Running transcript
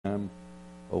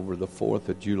over the 4th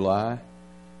of July.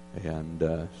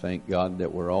 And thank God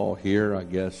that we're all here. I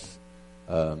guess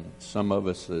some of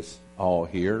us that's all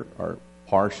here are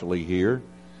partially here.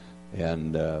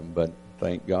 And but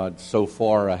thank God so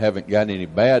far I haven't got any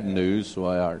bad news. So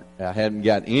I haven't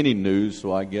got any news.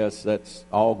 So I guess that's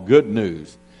all good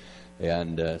news.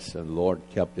 And so the Lord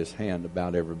kept His hand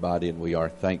about everybody, and we are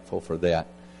thankful for that.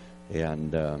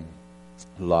 And a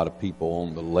lot of people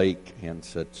on the lake and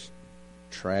such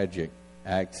tragic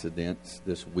accidents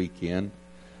this weekend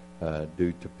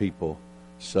due to people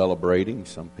celebrating.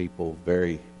 Some people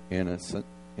very innocent,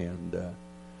 and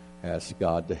ask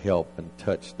God to help and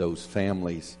touch those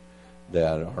families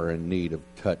that are in need of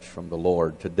touch from the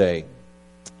Lord today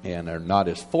and are not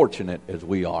as fortunate as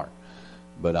we are.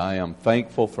 But I am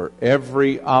thankful for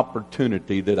every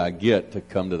opportunity that I get to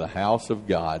come to the house of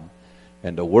God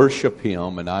and to worship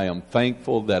Him. And I am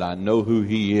thankful that I know who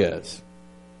He is.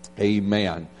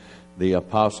 Amen. The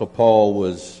Apostle Paul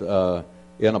was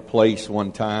in a place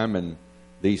one time, and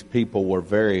these people were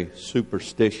very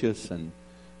superstitious and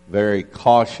very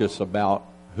cautious about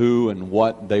who and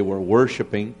what they were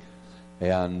worshiping.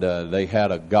 And they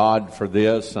had a god for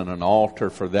this and an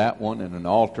altar for that one and an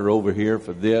altar over here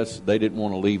for this. They didn't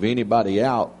want to leave anybody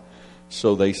out.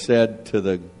 So they said to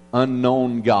the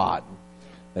unknown God.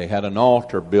 They had an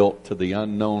altar built to the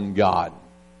unknown God.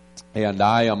 And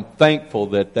I am thankful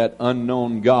that that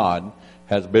unknown God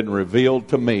has been revealed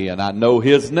to me. And I know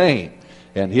His name.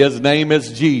 And His name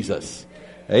is Jesus.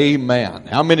 Amen.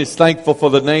 How many is thankful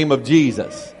for the name of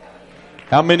Jesus?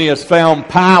 How many has found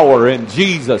power in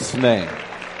Jesus' name?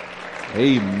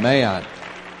 Amen.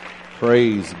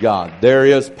 Praise God. There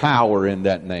is power in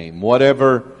that name.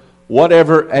 Whatever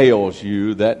ails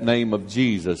you, that name of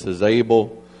Jesus is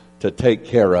able to take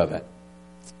care of it.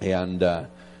 And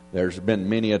there's been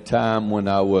many a time when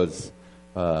I was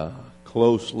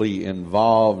closely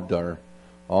involved or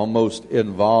almost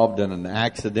involved in an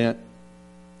accident,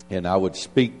 and I would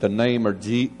speak the name of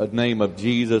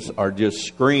Jesus or just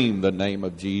scream the name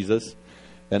of Jesus.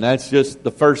 And that's just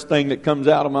the first thing that comes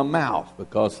out of my mouth,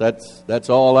 because that's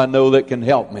all I know that can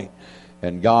help me.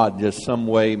 And God just some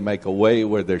way make a way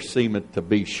where there seemeth to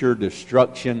be sure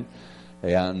destruction.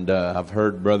 And I've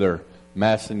heard Brother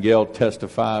Massengale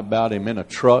testify about him in a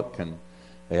truck and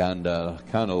kind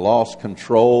of lost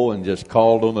control and just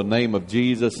called on the name of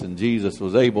Jesus, and Jesus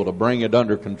was able to bring it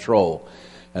under control.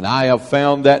 And I have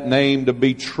found that name to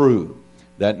be true,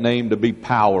 that name to be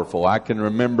powerful. I can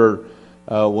remember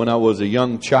when I was a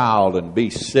young child and be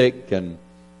sick, and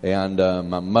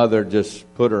my mother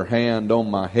just put her hand on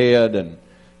my head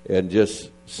and just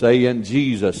say in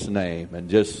Jesus' name. And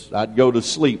just I'd go to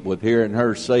sleep with hearing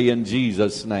her say in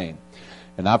Jesus' name.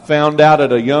 And I found out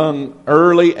at a young,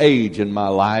 early age in my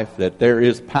life that there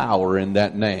is power in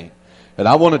that name. And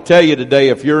I want to tell you today,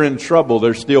 if you're in trouble,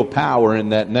 there's still power in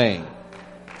that name.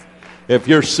 If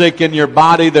you're sick in your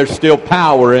body, there's still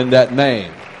power in that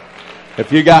name.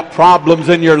 If you got problems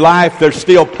in your life, there's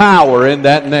still power in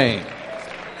that name.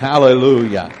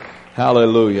 Hallelujah.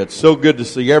 Hallelujah. It's so good to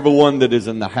see everyone that is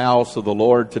in the house of the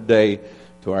Lord today.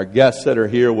 To our guests that are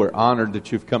here, we're honored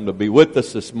that you've come to be with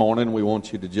us this morning. We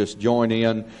want you to just join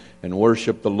in and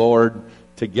worship the Lord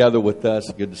together with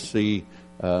us. Good to see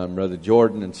Brother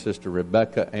Jordan and Sister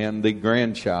Rebecca and the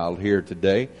grandchild here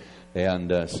today.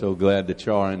 And so glad that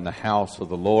you are in the house of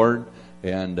the Lord.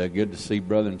 And good to see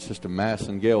Brother and Sister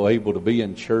Massengale able to be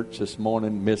in church this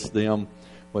morning. Miss them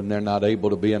when they're not able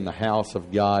to be in the house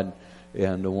of God.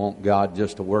 And want God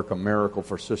just to work a miracle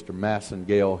for Sister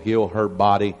Massengale, heal her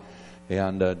body.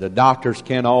 And the doctors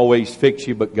can't always fix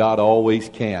you, but God always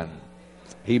can.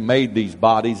 He made these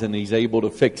bodies and He's able to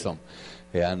fix them.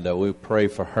 And we pray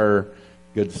for her.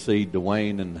 Good to see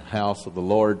Dwayne in the house of the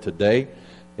Lord today.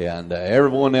 And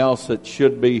everyone else that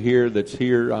should be here, that's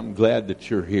here, I'm glad that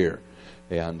you're here.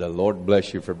 And Lord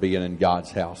bless you for being in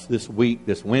God's house. This week,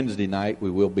 this Wednesday night,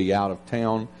 we will be out of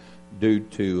town due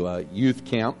to youth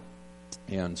camp.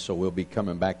 And so we'll be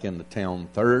coming back into town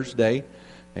Thursday.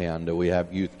 And we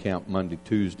have youth camp Monday,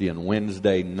 Tuesday, and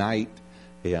Wednesday night.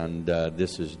 And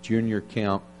this is junior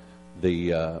camp.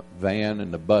 The van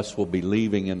and the bus will be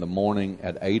leaving in the morning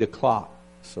at 8 o'clock.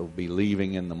 So be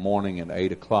leaving in the morning at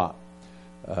 8 o'clock.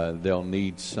 They'll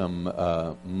need some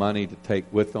money to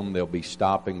take with them. They'll be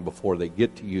stopping before they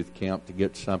get to youth camp to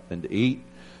get something to eat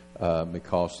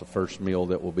because the first meal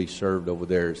that will be served over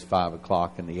there is 5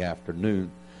 o'clock in the afternoon.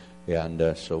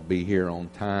 And so be here on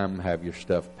time, have your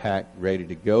stuff packed, ready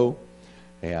to go.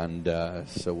 And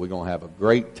so we're going to have a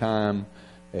great time.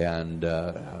 And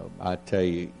I tell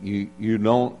you, you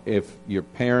don't, if your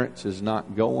parents is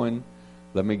not going,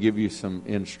 let me give you some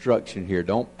instruction here.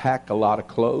 Don't pack a lot of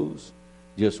clothes.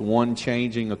 Just one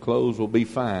changing of clothes will be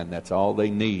fine. That's all they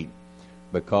need.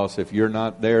 Because if you're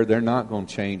not there, they're not going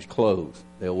to change clothes.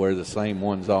 They'll wear the same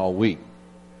ones all week.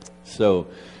 So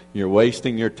you're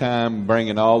wasting your time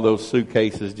bringing all those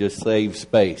suitcases. Just save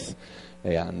space.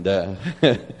 And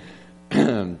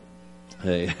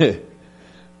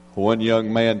one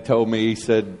young man told me, he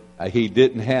said he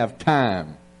didn't have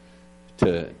time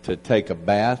to take a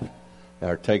bath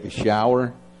or take a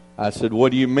shower. I said,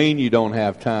 what do you mean you don't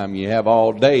have time? You have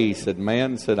all day. He said,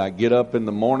 man, I get up in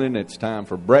the morning, it's time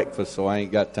for breakfast, so I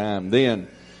ain't got time then.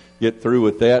 Get through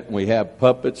with that, and we have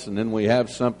puppets, and then we have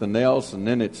something else, and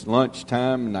then it's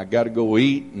lunchtime, and I got to go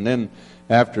eat, and then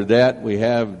after that we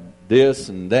have this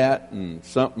and that and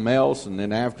something else, and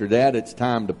then after that it's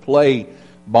time to play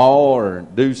ball or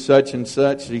do such and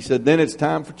such. He said, then it's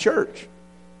time for church.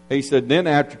 He said, then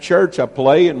after church I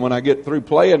play, and when I get through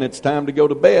playing, it's time to go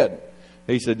to bed.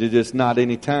 He said, there's just not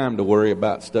any time to worry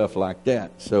about stuff like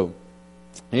that. So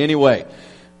anyway,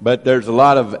 but there's a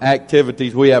lot of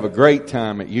activities. We have a great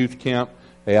time at youth camp,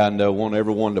 and I want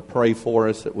everyone to pray for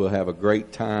us that we'll have a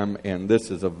great time. And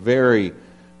this is a very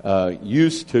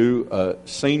used to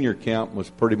senior camp was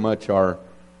pretty much our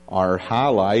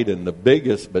highlight and the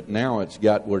biggest, but now it's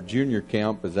got where junior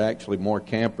camp is actually more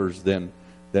campers than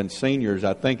seniors.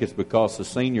 I think it's because the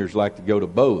seniors like to go to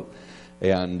both.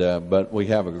 And but we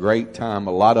have a great time.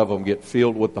 A lot of them get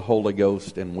filled with the Holy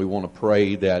Ghost, and we want to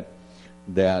pray that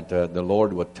the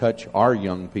Lord would touch our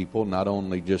young people, not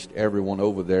only just everyone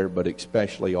over there, but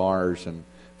especially ours, and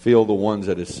fill the ones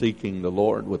that are seeking the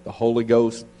Lord with the Holy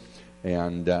Ghost.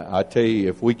 And I tell you,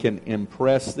 if we can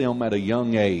impress them at a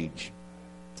young age,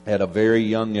 at a very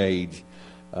young age,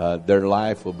 their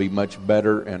life will be much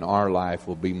better, and our life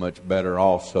will be much better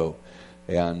also.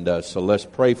 And so let's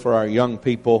pray for our young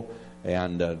people.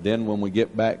 And then when we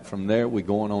get back from there, we're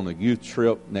going on a youth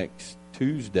trip next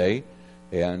Tuesday.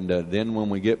 And then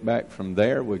when we get back from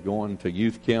there, we're going to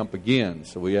youth camp again.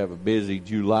 So we have a busy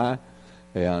July.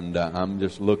 And I'm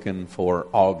just looking for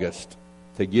August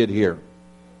to get here.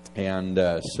 And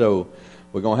so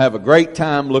we're going to have a great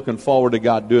time, looking forward to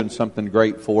God doing something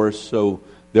great for us. So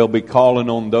they'll be calling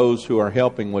on those who are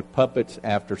helping with puppets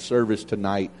after service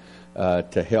tonight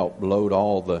to help load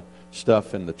all the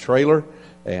stuff in the trailer.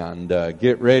 And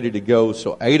get ready to go.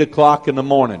 So 8 o'clock in the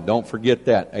morning, don't forget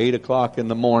that, 8 o'clock in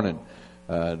the morning,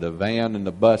 the van and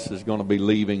the bus is going to be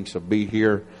leaving. So be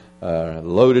here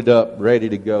loaded up, ready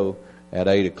to go at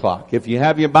 8 o'clock. If you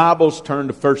have your Bibles, turn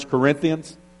to 1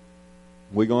 Corinthians.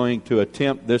 We're going to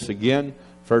attempt this again,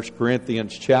 1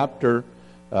 Corinthians chapter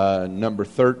number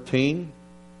 13.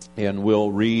 And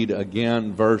we'll read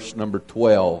again verse number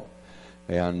 12.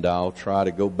 And I'll try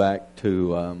to go back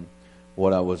to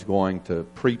what I was going to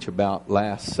preach about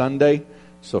last Sunday.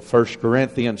 So 1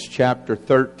 Corinthians chapter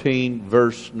 13,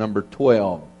 verse number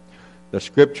 12. The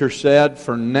scripture said,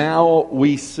 for now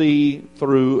we see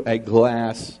through a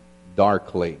glass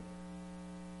darkly,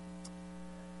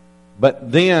 but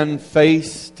then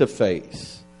face to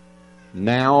face.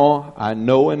 Now I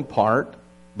know in part,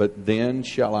 but then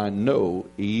shall I know,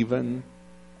 even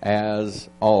as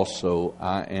also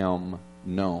I am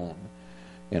known.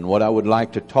 And what I would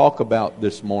like to talk about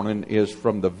this morning is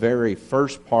from the very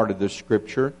first part of the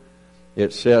scripture.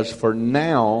 It says, for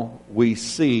now we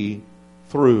see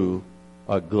through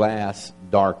a glass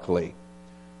darkly.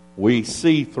 We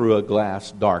see through a glass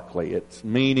darkly. It's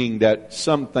meaning that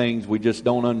some things we just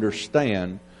don't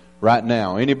understand right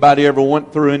now. Anybody ever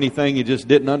went through anything you just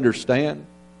didn't understand?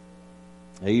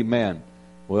 Amen.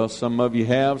 Well, some of you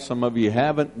have, some of you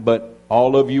haven't, but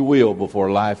all of you will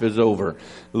before life is over.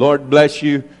 Lord bless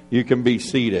you. You can be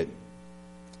seated.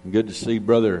 Good to see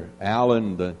Brother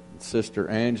Alan, the Sister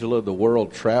Angela, the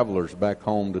world travelers back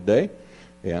home today,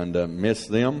 and miss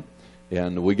them.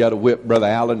 And we got to whip Brother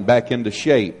Alan back into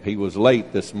shape. He was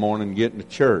late this morning getting to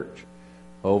church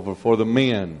over for the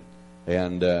men.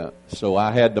 And so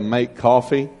I had to make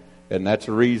coffee, and that's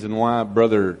the reason why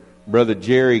Brother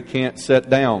Jerry can't sit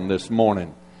down this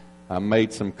morning. I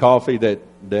made some coffee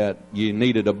that you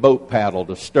needed a boat paddle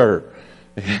to stir.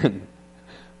 And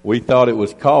we thought it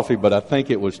was coffee, but I think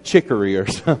it was chicory or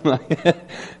something like that.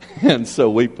 And so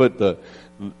we put a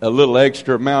little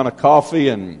extra amount of coffee,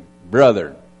 and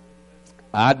brother,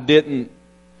 I didn't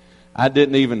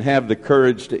even have the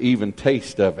courage to even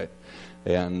taste of it.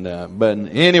 And but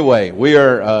anyway, we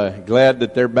are glad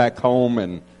that they're back home,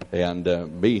 and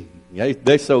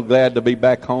they're so glad to be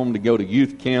back home to go to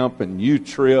youth camp and youth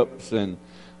trips and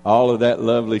all of that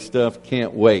lovely stuff.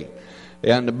 Can't wait.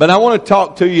 But I want to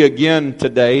talk to you again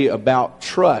today about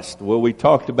trust. Well, we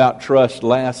talked about trust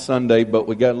last Sunday, but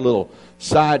we got a little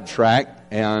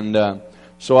sidetracked. And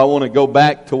So I want to go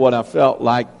back to what I felt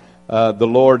like the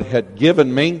Lord had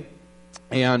given me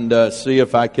and see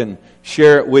if I can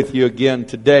share it with you again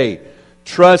today.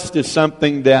 Trust is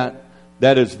something that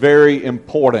is very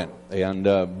important. And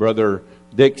Brother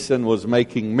Dixon was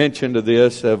making mention to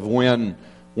this of when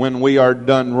we are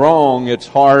done wrong, it's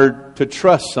hard to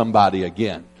trust somebody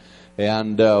again.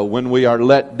 And when we are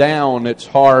let down, it's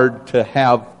hard to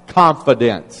have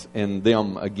confidence in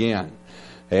them again.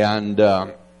 And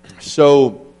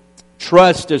so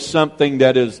trust is something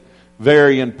that is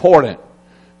very important.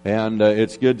 And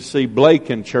it's good to see Blake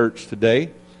in church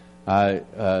today.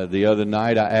 The other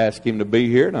night I asked him to be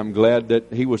here, and I'm glad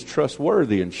that he was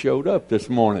trustworthy and showed up this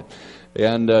morning.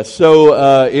 And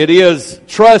so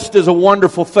trust is a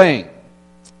wonderful thing.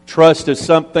 Trust is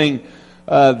something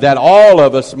that all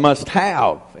of us must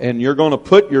have. And you're going to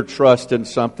put your trust in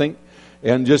something.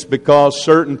 And just because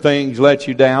certain things let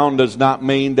you down does not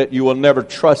mean that you will never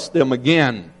trust them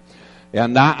again.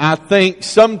 And I think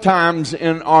sometimes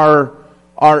in our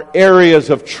areas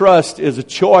of trust is a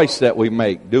choice that we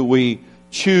make. Do we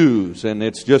choose? And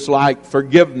it's just like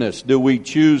forgiveness. Do we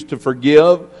choose to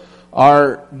forgive?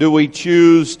 Or do we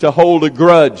choose to hold a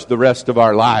grudge the rest of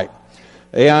our life?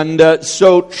 And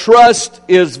so trust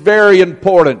is very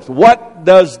important. What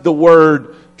does the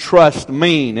word trust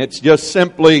mean? It just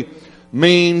simply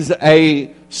means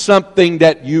something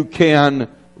that you can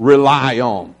rely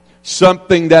on.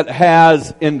 Something that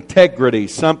has integrity.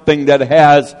 Something that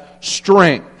has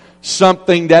strength.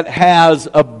 Something that has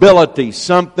ability.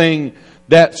 Something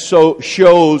that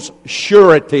shows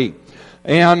surety.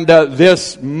 And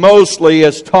this mostly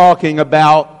is talking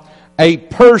about a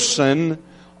person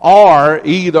or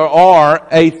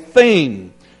a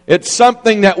thing. It's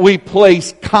something that we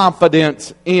place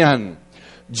confidence in.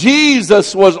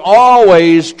 Jesus was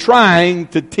always trying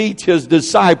to teach His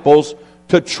disciples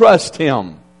to trust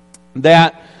Him.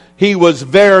 That He was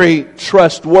very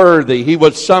trustworthy. He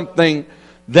was something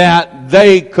that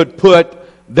they could put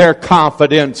their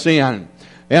confidence in.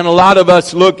 And a lot of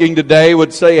us looking today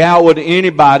would say, how would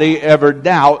anybody ever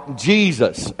doubt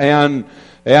Jesus? And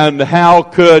how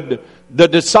could the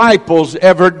disciples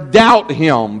ever doubt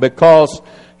Him? Because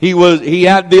He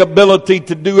had the ability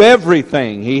to do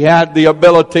everything. He had the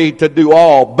ability to do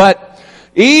all. But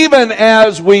even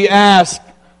as we ask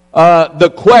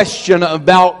the question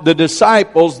about the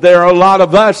disciples, there are a lot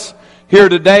of us here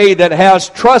today that has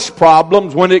trust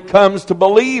problems when it comes to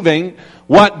believing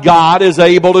what God is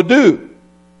able to do.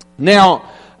 Now,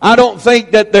 I don't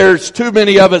think that there's too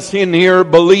many of us in here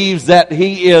believes that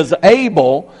He is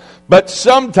able, but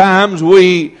sometimes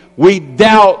we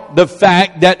doubt the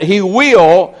fact that He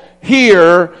will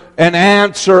hear and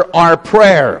answer our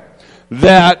prayer.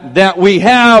 That we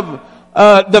have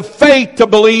the faith to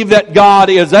believe that God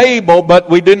is able,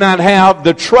 but we do not have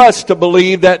the trust to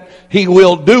believe that He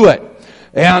will do it.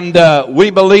 And we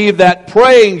believe that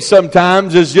praying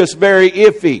sometimes is just very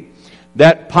iffy.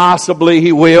 That possibly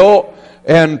He will,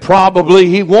 and probably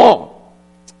He won't.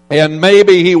 And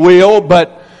maybe He will,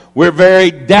 but we're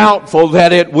very doubtful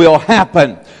that it will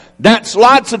happen. That's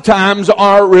lots of times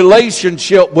our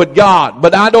relationship with God.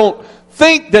 But I don't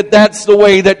think that that's the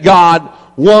way that God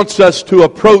wants us to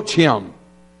approach Him.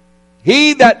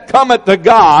 He that cometh to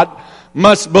God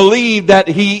must believe that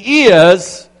He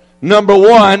is, number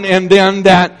one, and then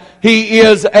that He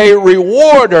is a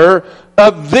rewarder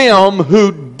of them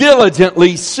who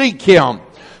diligently seek Him.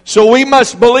 So we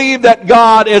must believe that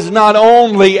God is not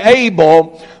only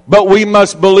able, but we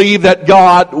must believe that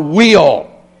God will.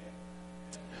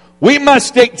 We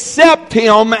must accept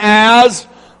Him as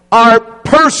our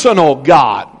personal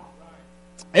God.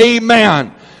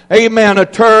 Amen. Amen. A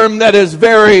term that is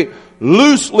very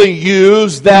loosely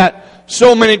used that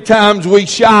so many times we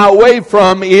shy away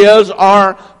from is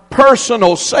our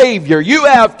personal Savior. You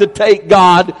have to take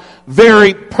God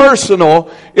very personal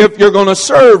if you're going to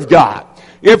serve God.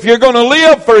 If you're going to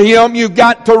live for Him, you've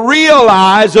got to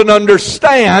realize and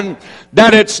understand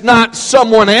that it's not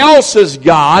someone else's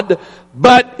God,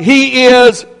 but He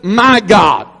is my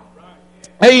God.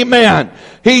 Amen.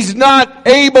 He's not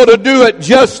able to do it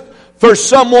just for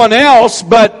someone else,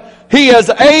 but He is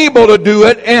able to do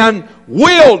it and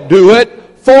will do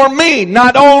it for me.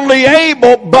 Not only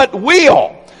able, but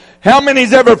will. How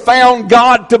many's ever found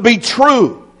God to be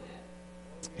true?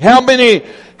 How many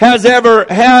has ever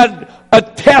had a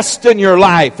test in your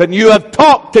life and you have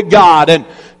talked to God and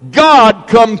God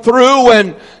come through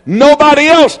when nobody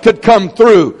else could come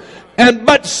through?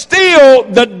 But still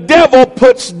the devil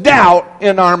puts doubt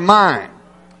in our mind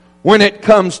when it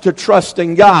comes to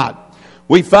trusting God.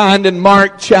 We find in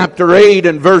Mark chapter 8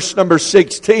 and verse number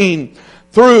 16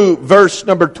 through verse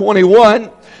number 21,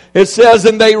 It says,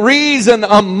 and they reason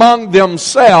among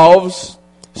themselves,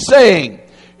 saying,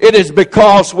 it is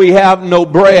because we have no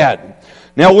bread.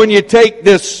 Now, when you take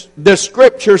this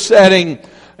scripture setting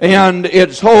and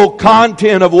its whole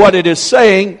content of what it is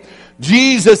saying,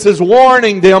 Jesus is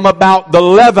warning them about the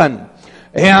leaven.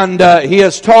 And he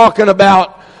is talking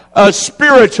about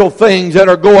spiritual things that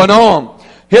are going on.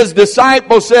 His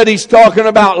disciples said he's talking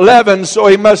about leaven, so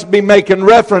he must be making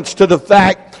reference to the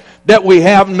fact that we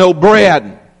have no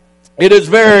bread. It is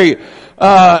very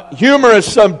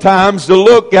humorous sometimes to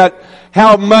look at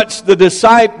how much the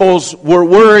disciples were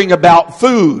worrying about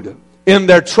food in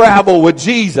their travel with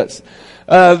Jesus.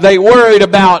 They worried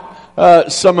about,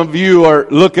 some of you are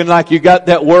looking like you got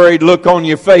that worried look on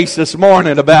your face this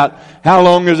morning about how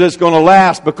long is this going to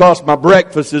last because my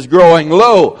breakfast is growing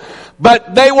low.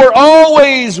 But they were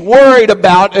always worried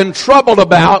about and troubled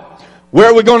about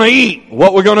where we're going to eat,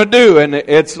 what we're going to do. And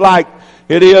it's like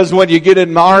it is when you get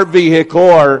in our vehicle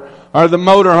or the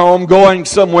motorhome going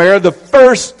somewhere. The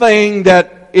first thing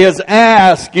that is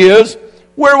asked is,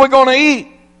 where are we going to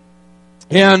eat?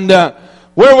 And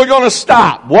where are we going to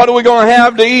stop? What are we going to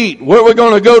have to eat? Where are we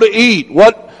going to go to eat?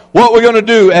 What we're going to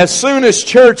do? As soon as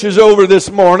church is over this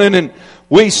morning and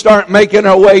we start making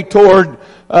our way toward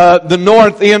the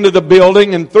north end of the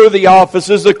building and through the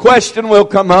offices, the question will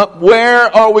come up,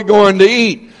 where are we going to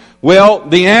eat? Well,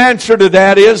 the answer to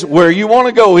that is where you want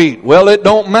to go eat. Well, it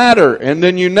don't matter. And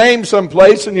then you name some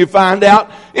place and you find out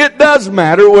it does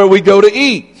matter where we go to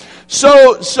eat.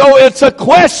 So it's a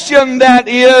question that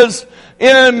is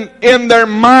in their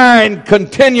mind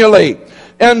continually.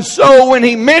 And so when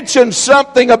he mentioned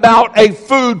something about a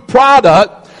food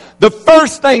product, the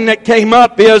first thing that came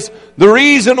up is the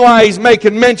reason why he's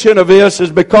making mention of this is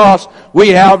because we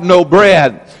have no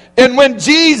bread. And when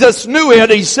Jesus knew it,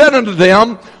 he said unto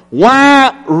them,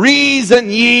 why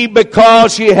reason ye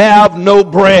because ye have no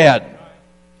bread?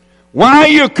 Why are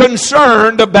you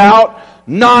concerned about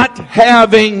not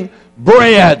having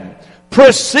bread?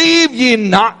 Perceive ye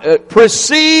not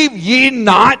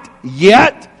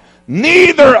yet,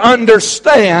 neither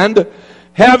understand.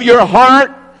 Have ye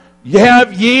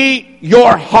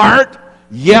your heart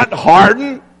yet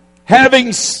hardened?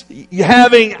 Having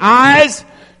eyes,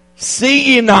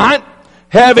 see ye not?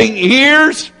 Having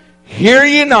ears, hear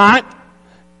ye not?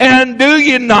 And do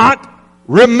ye not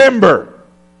remember?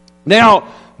 Now,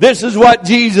 this is what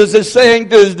Jesus is saying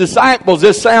to his disciples.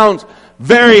 This sounds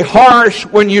very harsh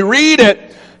when you read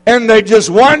it, and they're just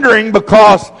wondering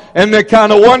and they're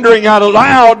kind of wondering out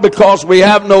aloud because we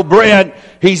have no bread.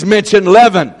 He's mentioned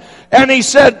leaven. And he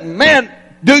said, man,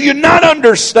 do you not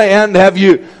understand? Have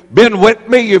you been with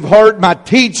me? You've heard my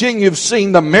teaching. You've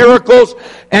seen the miracles,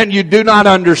 and you do not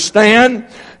understand.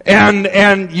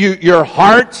 And your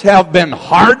hearts have been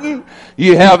hardened.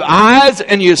 You have eyes,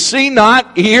 and you see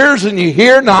not, ears, and you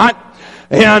hear not.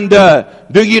 And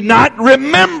do you not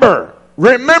remember?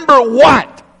 Remember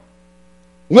what?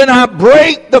 When I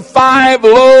break the 5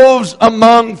 loaves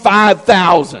among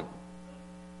 5,000.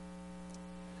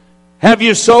 Have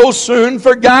you so soon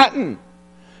forgotten?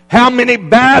 How many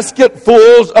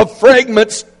basketfuls of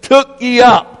fragments took ye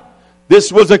up?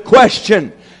 This was a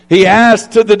question he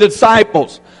asked to the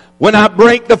disciples. When I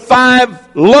break the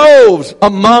 5 loaves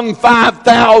among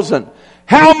 5,000,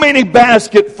 how many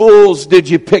basketfuls did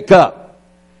you pick up?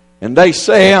 And they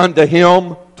say unto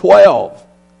him, 12.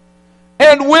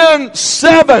 And when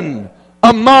 7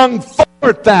 among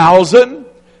 4,000,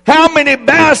 how many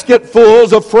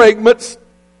basketfuls of fragments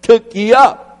took ye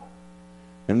up?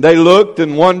 And they looked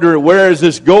and wondered, where is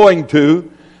this going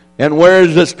to? And where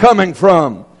is this coming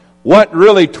from? What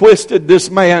really twisted this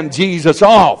man Jesus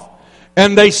off?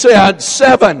 And they said,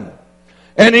 7.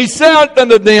 And he said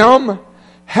unto them,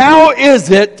 how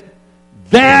is it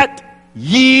that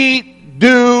ye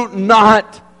do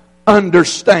not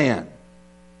understand?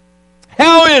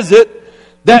 How is it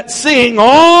that seeing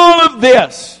all of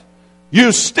this,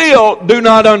 you still do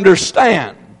not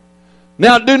understand?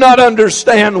 Now, do not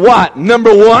understand what?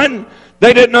 Number one,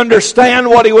 they didn't understand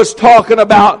what he was talking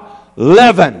about,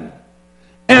 leaven.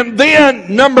 And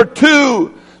then, number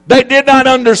two, they did not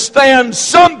understand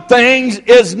some things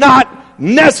is not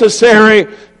necessary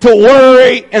to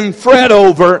worry and fret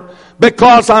over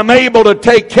because I'm able to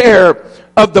take care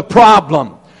of the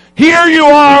problem. Here you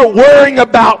are worrying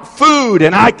about food,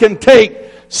 and I can take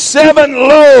 7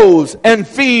 loaves and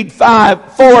feed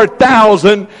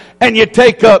 4,000, and you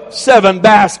take up 7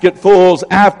 basketfuls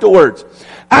afterwards.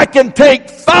 I can take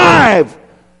 5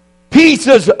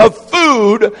 pieces of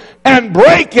food and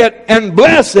break it and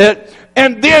bless it,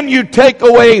 and then you take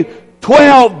away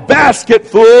 12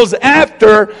 basketfuls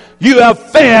after you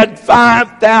have fed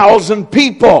 5,000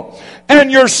 people. and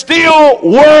you're still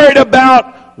worried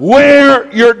about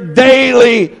where your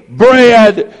daily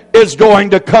bread is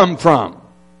going to come from.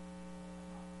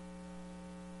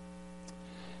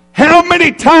 How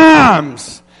many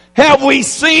times have we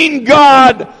seen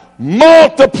God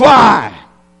multiply?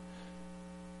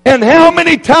 And how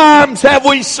many times have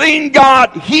we seen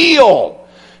God heal?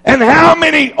 And how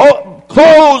many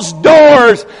closed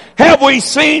doors have we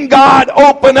seen God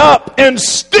open up? And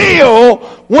still,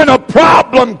 when a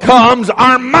problem comes,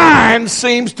 our mind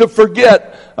seems to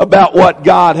forget about what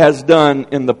God has done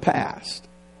in the past.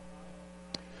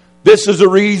 This is the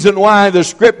reason why the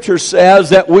Scripture says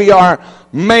that we are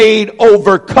made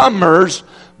overcomers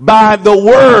by the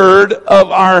word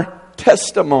of our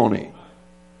testimony.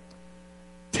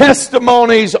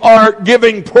 Testimonies are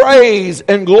giving praise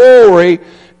and glory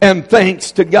and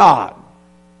thanks to God.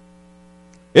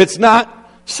 It's not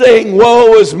saying,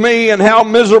 woe is me and how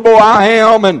miserable I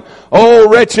am and oh,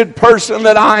 wretched person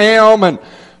that I am. And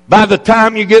by the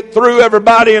time you get through,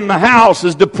 everybody in the house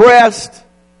is depressed.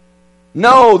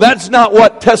 No, that's not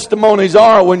what testimonies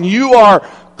are. When you are...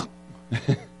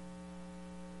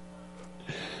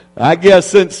 I guess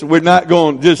since we're not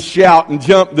going to just shout and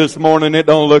jump this morning, it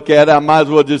don't look at it, I might as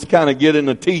well just kind of get in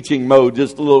a teaching mode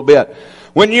just a little bit.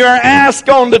 When you're asked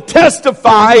on to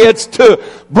testify, it's to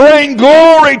bring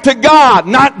glory to God,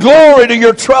 not glory to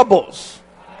your troubles.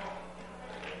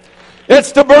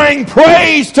 It's to bring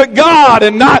praise to God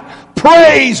and not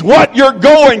praise what you're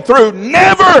going through.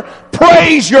 Never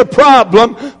praise your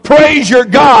problem. Praise your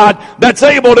God that's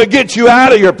able to get you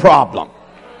out of your problem.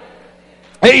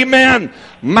 Amen.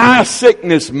 My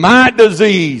sickness, my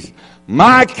disease,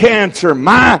 my cancer,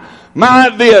 my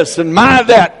this and my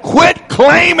that. Quit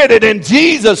claiming it in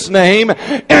Jesus' name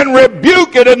and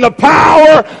rebuke it in the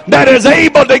power that is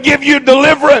able to give you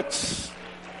deliverance.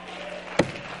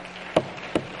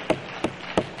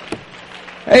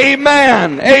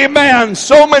 Amen. Amen.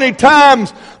 So many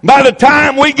times, by the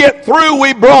time we get through,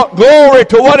 we brought glory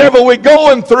to whatever we're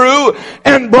going through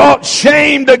and brought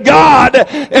shame to God.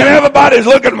 And everybody's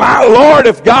looking, my Lord,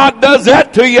 if God does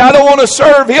that to you, I don't want to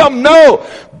serve Him. No.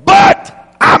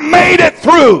 But I made it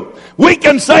through. We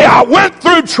can say I went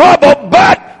through trouble,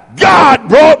 but God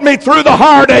brought me through the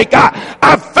heartache.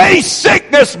 I faced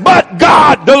sickness, but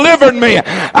God delivered me.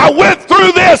 I went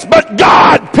through this, but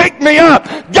God picked me up.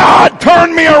 God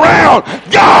turned me around.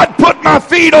 God put my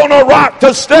feet on a rock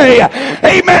to stay.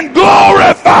 Amen.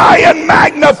 Glorify and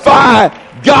magnify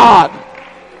God.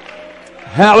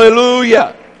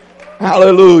 Hallelujah.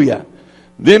 Hallelujah.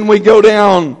 Then we go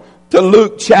down to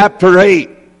Luke chapter 8.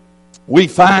 We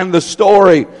find the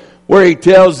story where He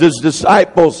tells His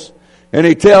disciples, and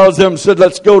He tells them, said,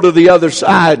 let's go to the other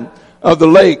side of the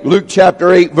lake. Luke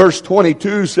chapter 8 verse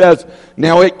 22 says,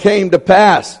 now it came to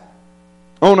pass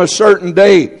on a certain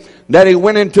day that He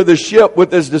went into the ship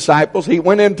with His disciples. He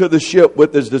went into the ship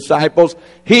with His disciples.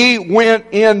 He went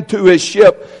into a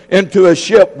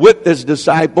ship with His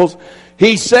disciples.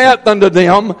 He saith unto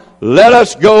them, let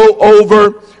us go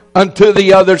over unto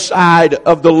the other side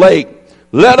of the lake.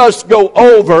 Let us go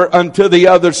over unto the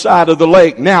other side of the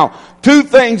lake. Now, two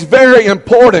things very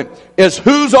important is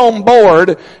who's on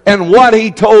board and what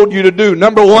He told you to do.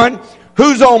 Number one,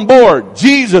 who's on board?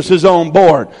 Jesus is on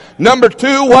board. Number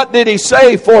two, what did He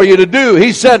say for you to do?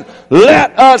 He said,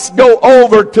 let us go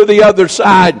over to the other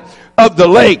side of the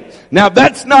lake. Now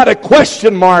that's not a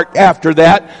question mark after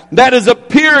that. That is a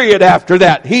period after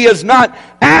that. He is not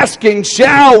asking,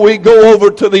 shall we go over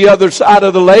to the other side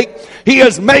of the lake? He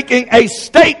is making a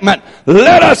statement.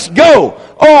 Let us go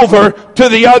over to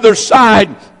the other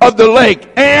side of the lake.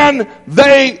 And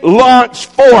they launched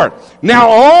forth. Now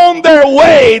on their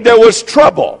way there was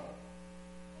trouble.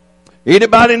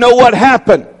 Anybody know what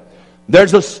happened?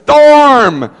 There's a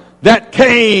storm that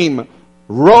came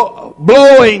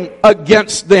blowing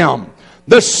against them.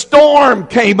 The storm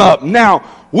came up. Now,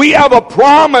 we have a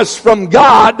promise from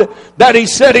God that He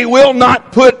said He will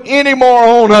not put any more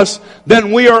on us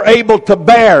than we are able to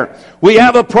bear. We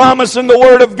have a promise in the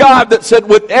Word of God that said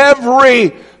with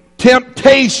every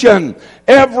temptation,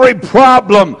 every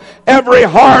problem, every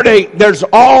heartache, there's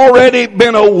already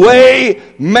been a way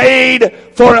made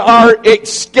for our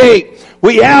escape.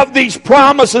 We have these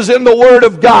promises in the Word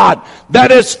of God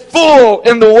that is full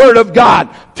in the Word of God,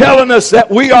 telling us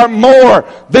that we are more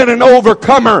than an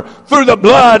overcomer through the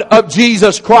blood of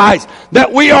Jesus Christ,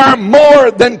 that we are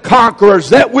more than conquerors,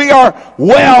 that we are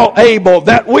well able,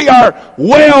 that we are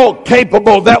well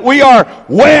capable, that we are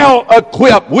well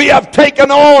equipped. We have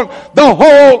taken on the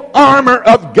whole armor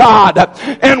of God,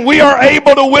 and we are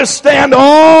able to withstand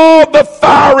all the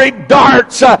fiery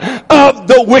darts of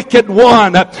the wicked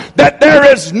one, that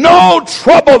there is no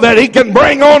trouble that he can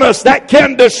bring on us that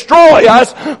can destroy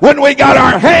us when we got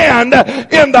our hand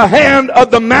in the hand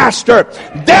of the Master.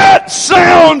 That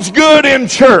sounds good in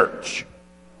church.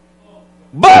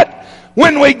 But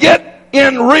when we get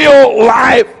in real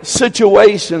life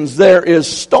situations, there is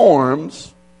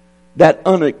storms that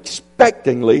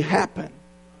unexpectedly happen.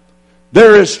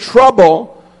 There is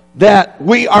trouble that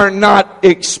we are not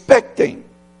expecting.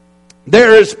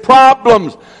 There is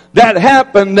problems that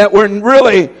happen that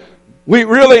we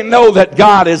really know that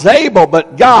God is able,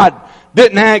 but God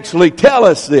didn't actually tell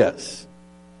us this.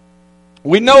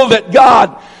 We know that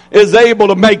God is able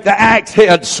to make the axe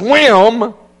head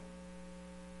swim,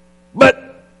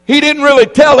 but He didn't really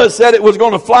tell us that it was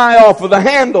going to fly off of the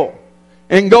handle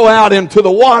and go out into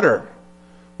the water.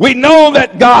 We know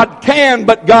that God can,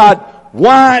 but God,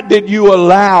 why did you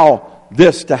allow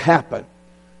this to happen?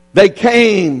 They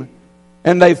came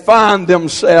and they find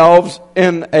themselves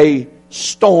in a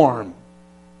storm.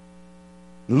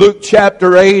 Luke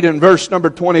chapter 8 and verse number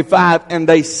 25, and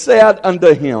they said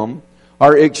unto him,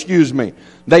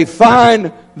 they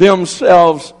find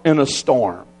themselves in a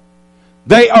storm.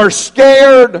 They are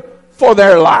scared for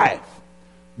their life.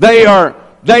 They are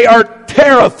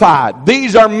terrified.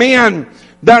 These are men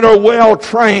that are well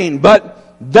trained,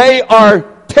 but they are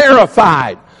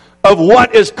terrified of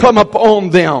what is come upon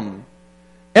them.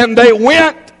 And they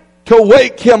went to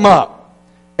wake him up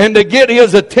and to get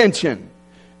his attention.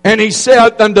 And he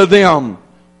said unto them,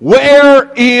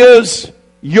 where is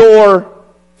your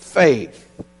faith?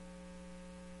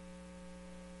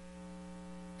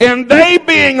 And they,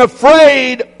 being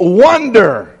afraid,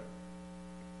 wonder,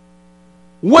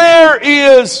 where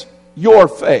is your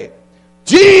faith?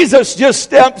 Jesus just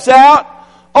steps out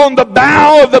on the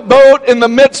bow of the boat in the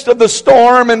midst of the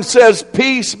storm and says,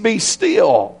 peace, be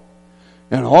still.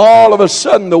 And all of a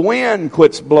sudden the wind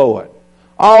quits blowing.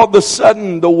 All of a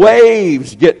sudden the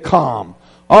waves get calm.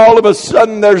 All of a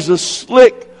sudden there's a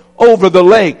slick over the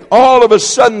lake. All of a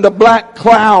sudden the black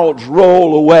clouds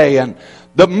roll away and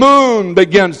the moon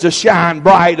begins to shine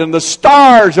bright and the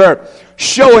stars are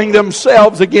showing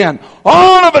themselves again.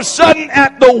 All of a sudden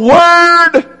at the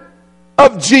word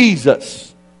of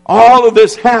Jesus, all of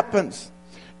this happens.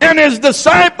 And his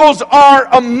disciples are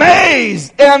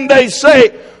amazed and they say,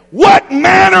 what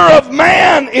manner of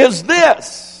man is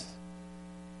this?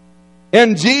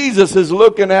 And Jesus is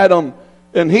looking at them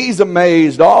and he's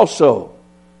amazed also,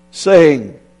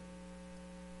 saying,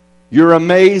 you're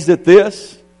amazed at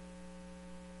this?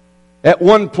 At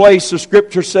one place the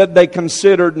scripture said they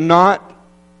considered not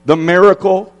the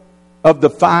miracle of the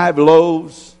 5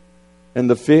 loaves and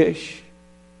the fish.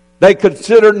 They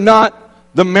considered not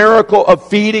the miracle of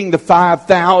feeding the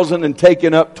 5,000 and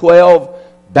taking up 12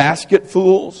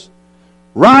 basketfuls.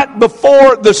 Right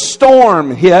before the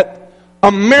storm hit,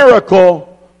 a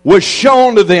miracle was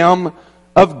shown to them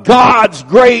of God's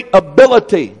great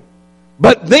ability.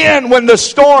 But then when the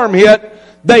storm hit,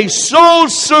 they so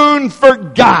soon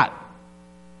forgot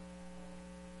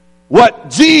what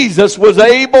Jesus was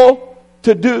able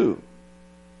to do.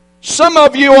 Some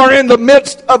of you are in the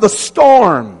midst of a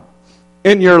storm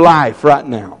in your life right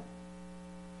now.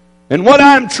 And what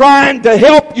I'm trying to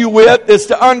help you with is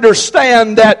to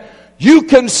understand that you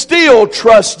can still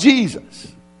trust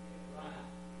Jesus.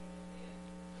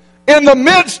 In the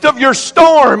midst of your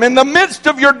storm, in the midst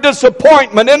of your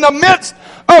disappointment, in the midst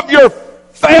of your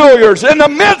failures, in the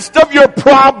midst of your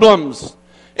problems,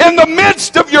 in the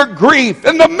midst of your grief,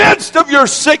 in the midst of your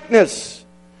sickness,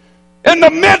 in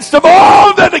the midst of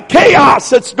all the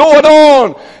chaos that's going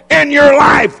on in your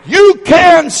life, you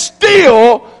can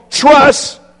still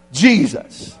trust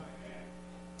Jesus.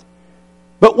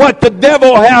 But what the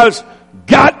devil has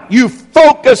got you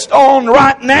focused on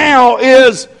right now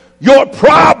is your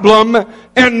problem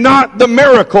and not the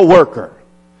miracle worker.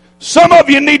 Some of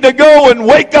you need to go and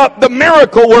wake up the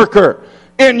miracle worker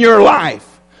in your life.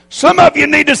 Some of you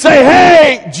need to say,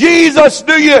 hey, Jesus,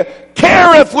 do you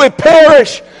care if we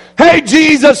perish? Hey,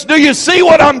 Jesus, do you see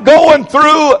what I'm going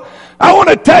through? I want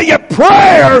to tell you,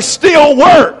 prayer still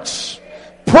works.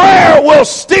 Prayer will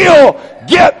still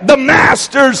get the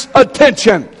Master's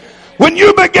attention. When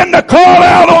you begin to call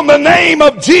out on the name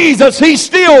of Jesus, He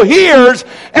still hears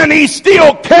and He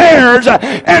still cares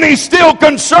and He's still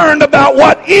concerned about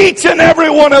what each and every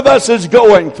one of us is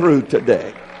going through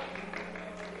today.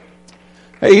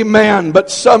 Amen.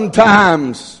 But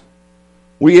sometimes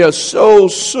we so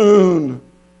soon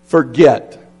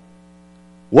forget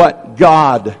what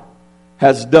God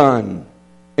has done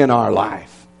in our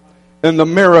life and the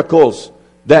miracles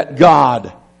that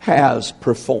God has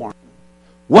performed.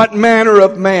 What manner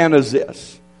of man is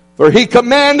this? For He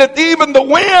commandeth even the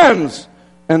winds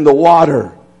and the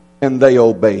water, and they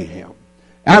obey Him.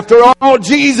 After all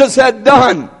Jesus had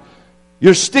done,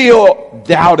 you're still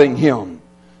doubting Him.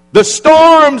 The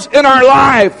storms in our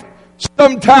life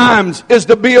sometimes is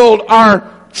to build our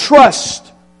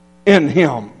trust in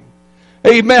Him.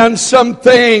 Amen. Some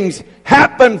things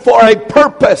happen for a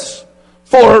purpose,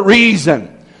 for a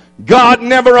reason. God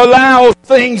never allows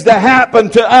things to happen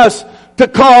to us to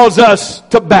cause us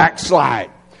to backslide.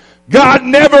 God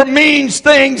never means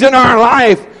things in our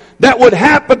life that would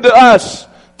happen to us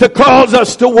to cause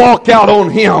us to walk out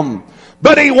on Him.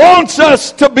 But He wants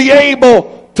us to be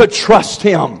able to trust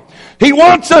Him. He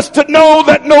wants us to know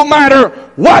that no matter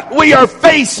what we are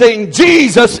facing,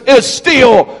 Jesus is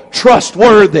still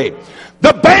trustworthy.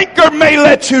 The banker may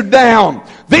let you down.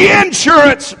 The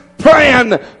insurance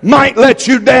plan might let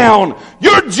you down.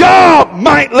 Your job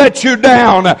might let you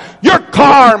down. Your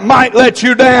car might let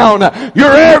you down.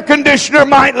 Your air conditioner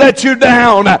might let you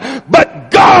down. But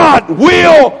God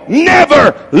will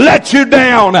never let you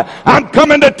down. I'm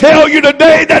coming to tell you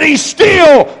today that He's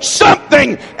still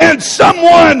something and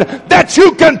someone that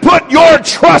you can put your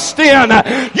trust in.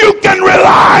 You can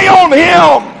rely on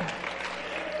Him.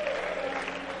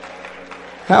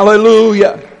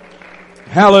 Hallelujah.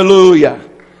 Hallelujah.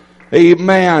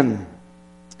 Amen.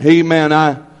 Amen.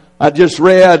 I just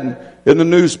read in the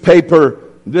newspaper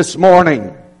this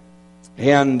morning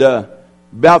and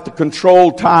about the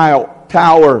control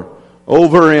tower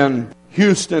over in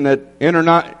Houston at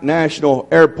International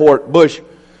Airport,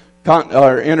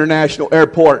 International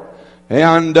Airport,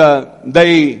 and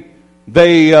they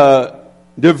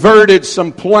diverted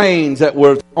some planes that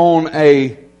were on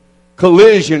a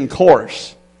collision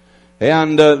course.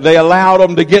 And they allowed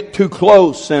them to get too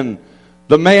close, and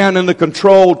the man in the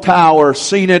control tower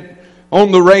seen it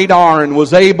on the radar and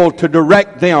was able to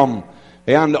direct them.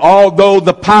 And although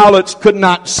the pilots could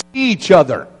not see each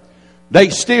other, they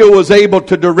still was able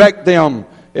to direct them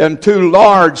in two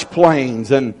large planes.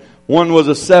 And one was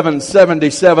a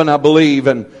 777, I believe,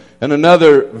 and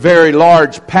another very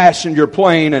large passenger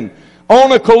plane, and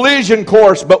on a collision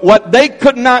course. But what they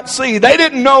could not see, they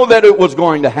didn't know that it was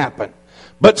going to happen.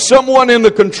 But someone in the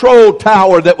control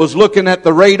tower that was looking at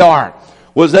the radar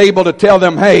was able to tell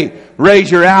them, hey,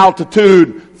 raise your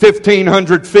altitude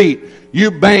 1,500 feet. You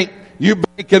bank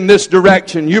in this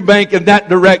direction. You bank in that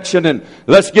direction. And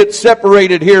let's get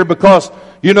separated here because,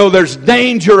 there's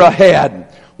danger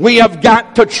ahead. We have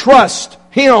got to trust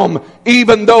Him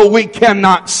even though we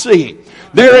cannot see.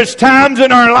 There is times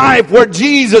in our life where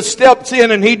Jesus steps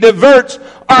in and He diverts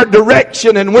our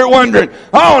direction, and we're wondering,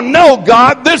 oh no,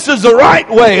 God, this is the right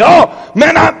way. Oh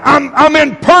man, I'm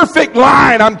in perfect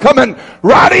line. I'm coming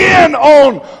right in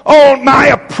on my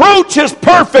approach is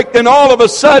perfect, and all of a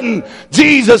sudden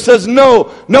Jesus says, no,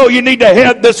 you need to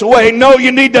head this way. No,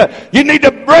 you need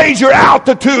to raise your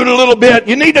altitude a little bit.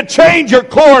 You need to change your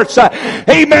course.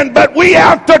 Amen. But we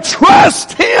have to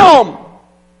trust Him.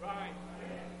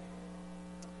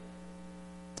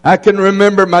 I can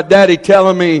remember my daddy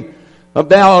telling me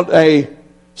about a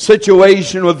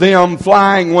situation with them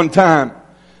flying one time.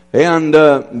 And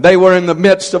they were in the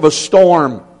midst of a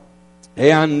storm.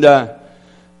 And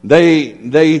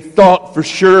they thought for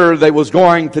sure they was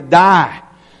going to die.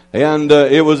 And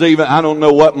it was even, I don't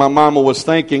know what my mama was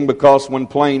thinking, because when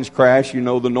planes crash,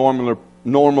 the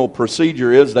normal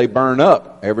procedure is they burn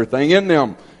up. Everything in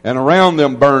them and around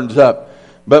them burns up.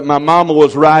 But my mama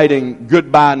was writing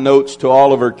goodbye notes to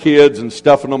all of her kids and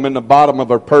stuffing them in the bottom of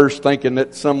her purse, thinking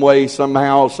that some way,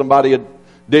 somehow, somebody had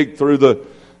dig through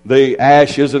the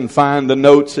ashes and find the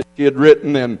notes that she had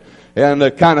written, and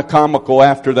kind of comical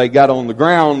after they got on the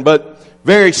ground. But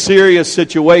very serious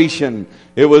situation.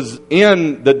 It was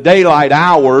in the daylight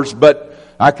hours, but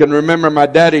I can remember my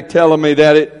daddy telling me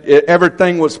that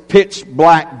everything was pitch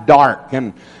black dark,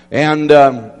 and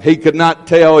he could not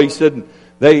tell. He said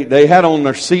They had on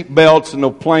their seat belts, and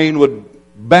the plane would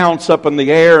bounce up in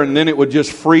the air, and then it would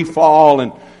just free fall,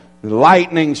 and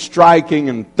lightning striking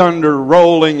and thunder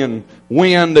rolling and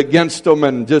wind against them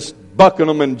and just bucking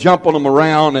them and jumping them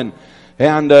around.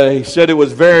 And he said it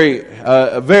was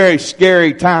a very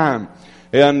scary time.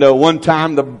 And one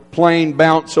time the plane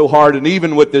bounced so hard, and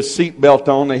even with this seatbelt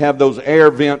on, they have those air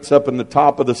vents up in the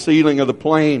top of the ceiling of the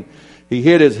plane. He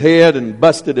hit his head and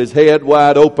busted his head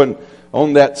wide open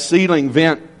on that ceiling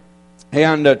vent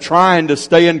and trying to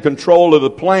stay in control of the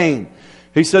plane.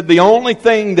 He said the only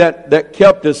thing that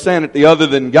kept his sanity other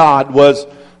than God was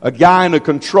a guy in a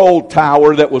control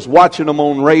tower that was watching him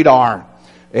on radar.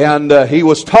 And he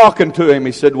was talking to him.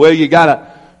 He said, well, you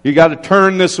gotta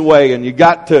turn this way, and you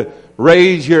got to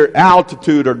raise your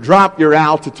altitude or drop your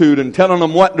altitude, and telling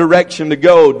them what direction to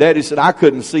go. Daddy said, I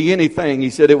couldn't see anything.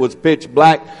 He said it was pitch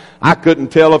black. I couldn't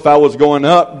tell if I was going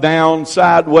up, down,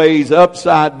 sideways,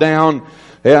 upside down.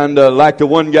 And like the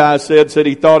one guy said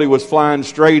he thought he was flying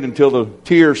straight until the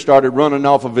tears started running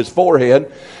off of his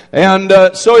forehead. And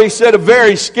so he said a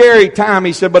very scary time.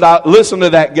 He said, but I listened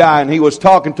to that guy, and he was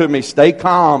talking to me. Stay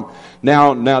calm.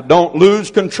 Now don't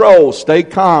lose control. Stay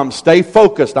calm. Stay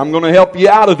focused. I'm going to help you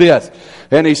out of this.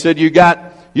 And he said, you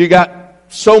got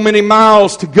so many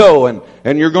miles to go,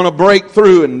 and you're going to break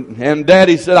through. And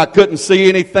Daddy said, I couldn't see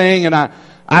anything, and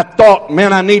I thought,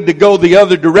 man, I need to go the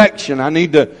other direction. I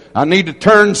need to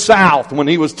turn south when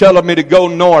he was telling me to go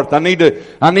north. I need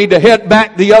to head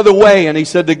back the other way. And he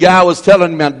said, the guy was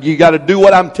telling me, you got to do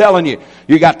what I'm telling you.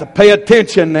 You got to pay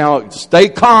attention now. Stay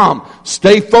calm.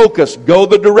 Stay focused. Go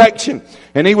the direction.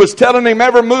 And he was telling him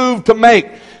every move to make.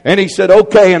 And he said,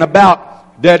 okay. And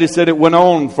Daddy said it went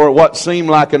on for what seemed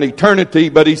like an eternity.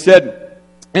 But he said,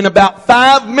 in about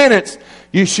 5 minutes,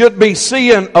 you should be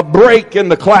seeing a break in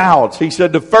the clouds. He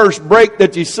said the first break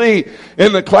that you see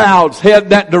in the clouds, head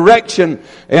that direction,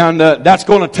 and that's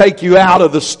going to take you out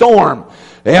of the storm.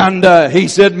 And he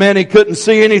said, man, he couldn't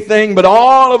see anything, but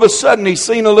all of a sudden he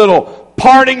seen a little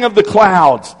parting of the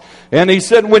clouds. And he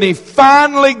said when he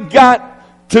finally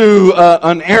got to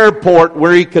an airport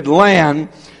where he could land,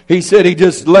 he said he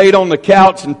just laid on the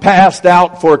couch and passed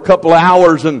out for a couple of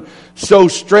hours, and so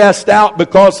stressed out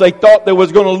because they thought they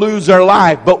was going to lose their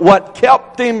life. But what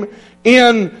kept him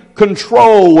in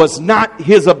control was not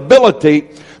his ability,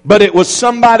 but it was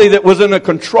somebody that was in a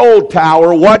control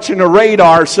tower watching a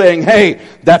radar saying, hey,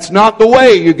 that's not the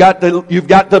way. You've got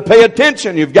to pay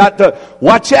attention. You've got to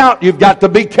watch out. You've got to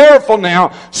be careful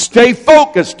now. Stay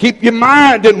focused. Keep your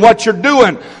mind in what you're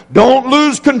doing. Don't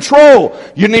lose control.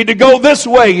 You need to go this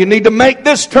way. You need to make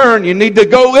this turn. You need to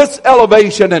go this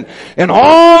elevation. And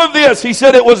all of this, he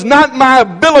said, it was not my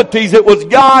abilities. It was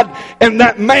God and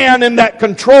that man in that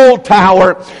control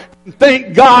tower.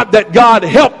 Thank God that God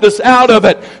helped us out of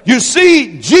it. You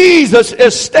see, Jesus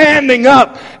is standing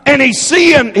up and he's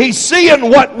seeing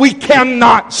what we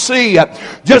cannot see.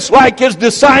 Just like his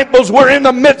disciples were in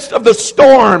the midst of the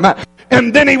storm.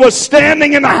 And then he was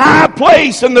standing in a high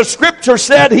place, and the scripture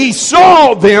said he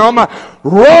saw them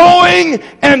rowing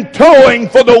and towing,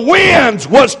 for the winds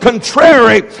was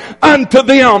contrary unto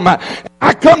them.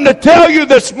 I come to tell you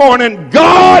this morning,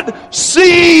 God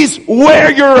sees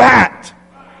where you're at.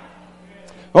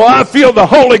 Oh, I feel the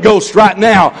Holy Ghost right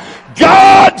now.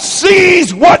 God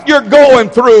sees what you're going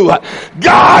through.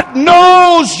 God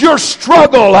knows your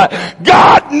struggle.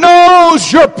 God knows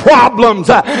your problems.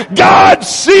 God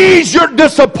sees your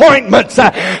disappointments.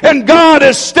 And God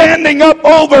is standing up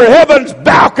over heaven's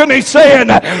balcony saying,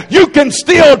 you can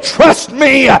still trust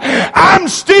me. I'm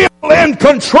still in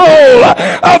control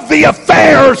of the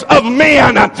affairs of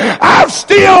men. I've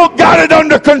still got it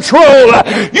under control.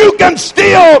 You can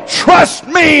still trust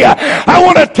me. I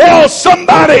want to tell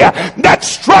somebody that's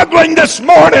struggling this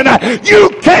morning, you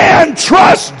can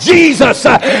trust Jesus.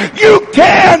 You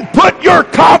can put your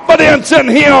confidence in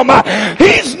him.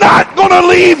 He's not going to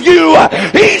leave you.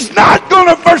 He's not going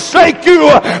to forsake you,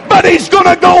 but he's going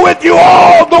to go with you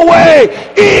all the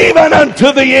way, even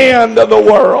unto the end of the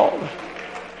world.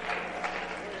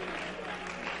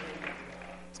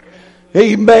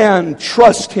 Amen.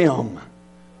 Trust him.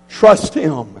 Trust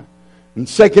him. In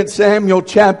 2 Samuel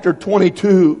chapter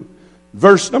 22,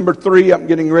 verse number 3, I'm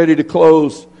getting ready to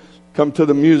close. Come to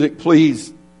the music,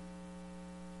 please.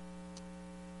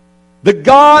 The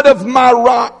God of my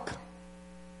rock,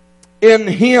 in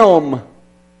him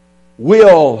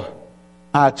will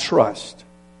I trust.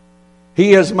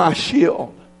 He is my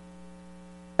shield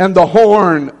and the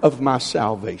horn of my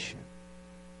salvation,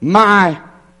 my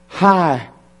high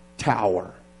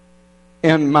tower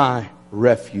and my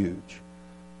refuge.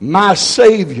 My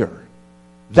Savior,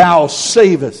 thou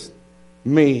savest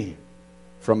me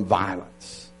from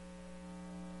violence.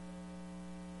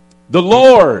 The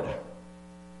Lord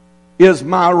is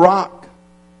my rock.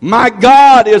 My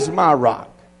God is my rock.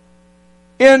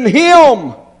 In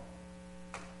him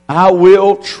I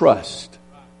will trust.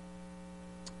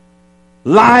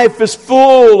 Life is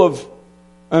full of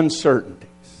uncertainties.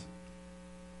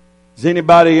 Has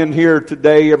anybody in here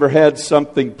today ever had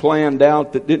something planned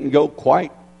out that didn't go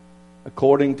quite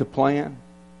according to plan?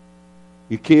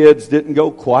 Your kids didn't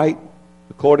go quite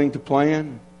according to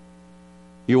plan.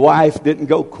 Your wife didn't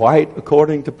go quite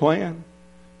according to plan.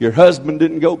 Your husband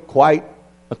didn't go quite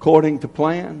according to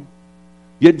plan.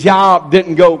 Your job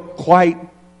didn't go quite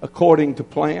according to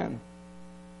plan.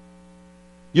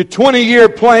 Your 20-year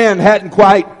plan hadn't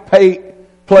quite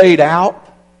played out.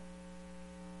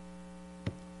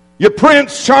 Your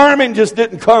Prince Charming just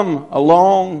didn't come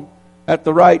along at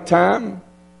the right time.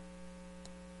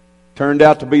 Turned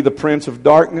out to be the Prince of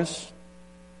Darkness.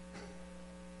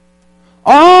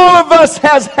 All of us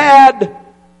has had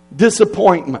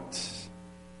disappointments.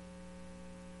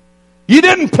 You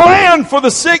didn't plan for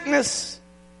the sickness.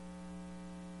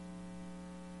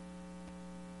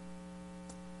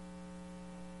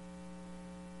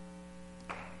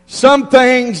 Some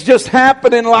things just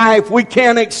happen in life we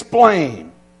can't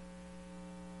explain.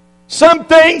 Some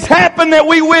things happen that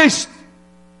we wish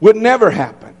would never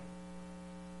happen.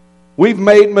 We've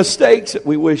made mistakes that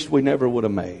we wished we never would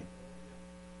have made.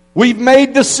 We've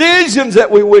made decisions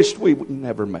that we wished we would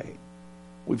never made.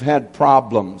 We've had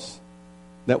problems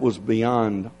that was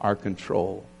beyond our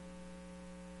control.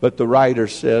 But the writer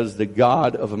says, the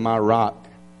God of my rock,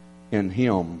 in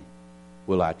Him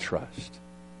will I trust.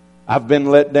 I've been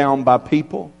let down by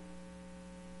people.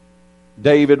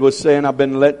 David was saying, I've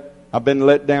been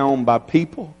let down by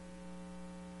people.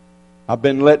 I've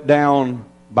been let down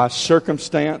by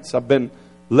circumstance. I've been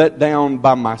let down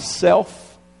by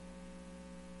myself.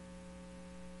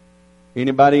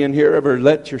 Anybody in here ever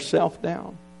let yourself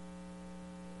down?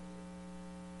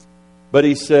 But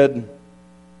he said,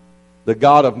 the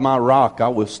God of my rock, I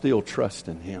will still trust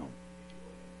in Him.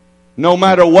 No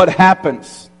matter what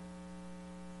happens,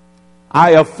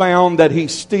 I have found that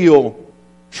He's still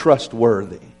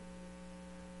trustworthy.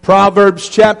 Proverbs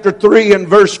chapter 3 and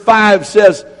verse 5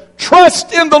 says,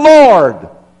 trust in the Lord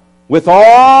with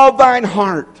all thine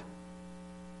heart.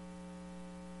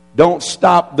 Don't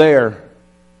stop there.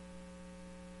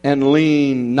 And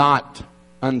lean not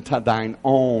unto thine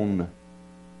own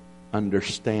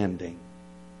understanding.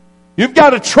 You've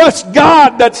got to trust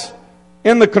God that's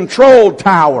in the control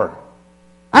tower.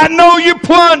 I know you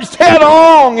plunged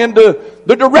headlong into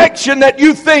the direction that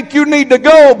you think you need to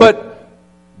go, but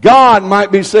God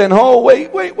might be saying, oh,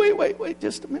 wait,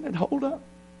 just a minute, hold up.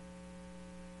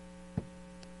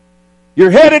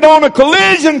 You're headed on a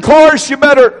collision course, you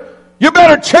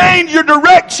better change your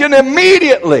direction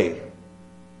immediately.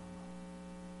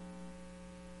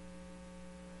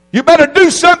 You better do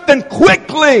something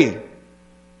quickly.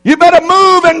 You better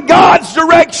move in God's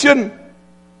direction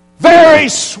very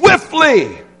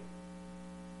swiftly.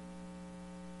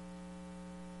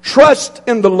 Trust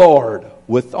in the Lord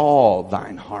with all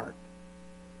thine heart.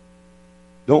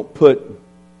 Don't put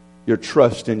your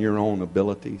trust in your own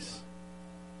abilities.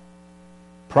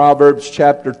 Proverbs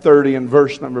chapter 30 and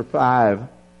verse number 5.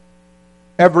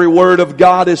 Every word of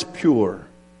God is pure.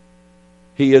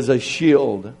 He is a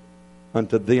shield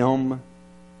unto them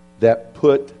that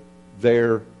put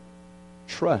their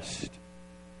trust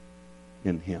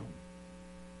in Him.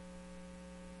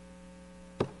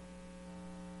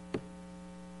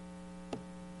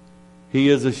 He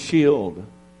is a shield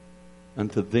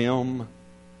unto them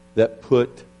that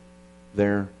put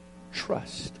their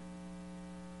trust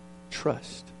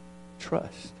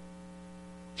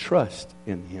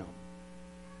in Him.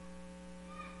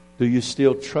 Do you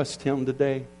still trust Him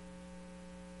today?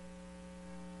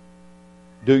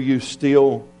 Do you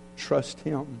still trust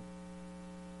Him?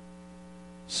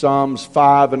 Psalms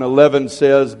 5 and 11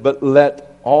 says, but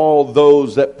let all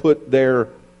those that put their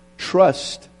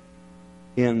trust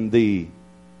in Thee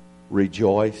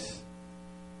rejoice.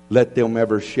 Let them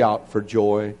ever shout for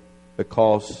joy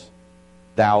because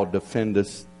Thou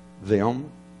defendest them.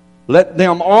 Let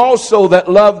them also that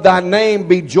love Thy name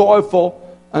be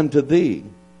joyful unto Thee.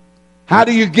 How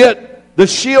do you get the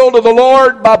shield of the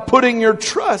Lord? By putting your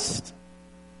trust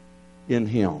in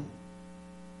Him.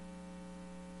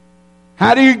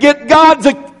 How do you get God's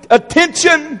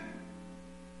attention?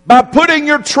 By putting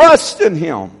your trust in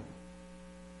Him.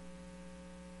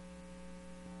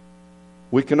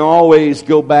 We can always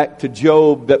go back to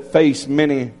Job that faced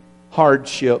many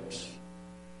hardships,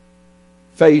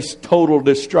 faced total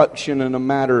destruction in a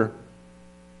matter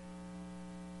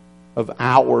of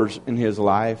hours in his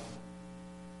life.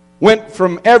 Went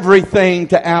from everything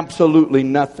to absolutely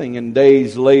nothing, and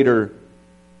days later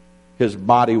his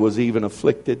body was even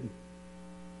afflicted.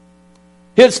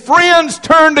 His friends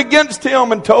turned against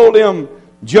him and told him,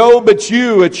 Job, it's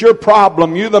you, it's your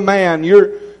problem, you're the man,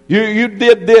 you're You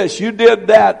did this, you did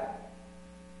that.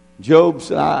 Job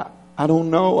said, I don't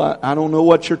know. I don't know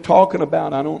what you're talking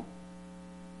about.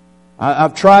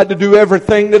 I've tried to do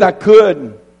everything that I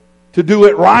could to do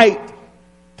it right,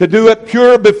 to do it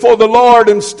pure before the Lord,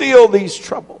 and still these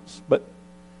troubles. But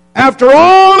after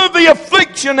all of the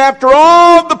affliction, after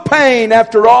all the pain,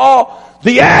 after all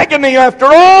the agony, after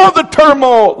all the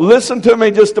turmoil, listen to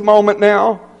me just a moment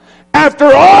now. After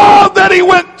all that he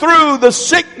went through, the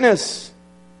sickness,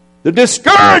 the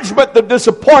discouragement, the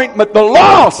disappointment, the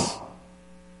loss.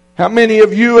 How many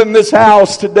of you in this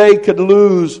house today could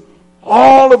lose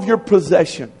all of your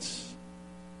possessions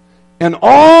and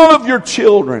all of your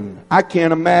children? I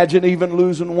can't imagine even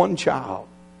losing one child.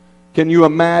 Can you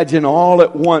imagine all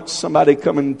at once somebody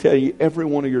coming and tell you every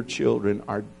one of your children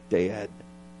are dead?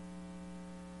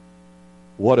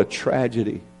 What a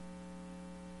tragedy.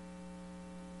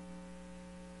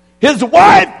 His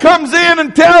wife comes in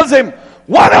and tells him,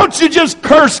 why don't you just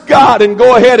curse God and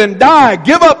go ahead and die?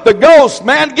 Give up the ghost,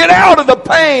 man. Get out of the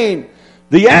pain,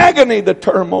 the agony, the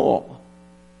turmoil.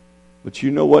 But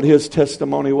you know what his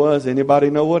testimony was?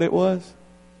 Anybody know what it was?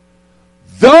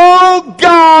 Though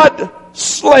God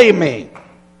slay me,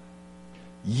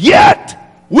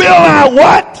 yet will I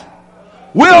what?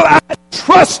 Will I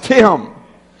trust Him?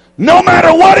 No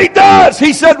matter what He does.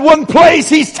 He said one place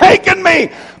He's taken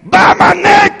me by my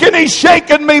neck and He's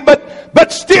shaken me, but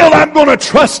still I'm going to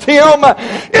trust Him.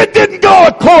 It didn't go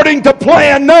according to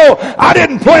plan. No, I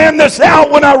didn't plan this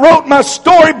out when I wrote my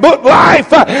storybook life.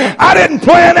 I didn't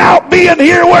plan out being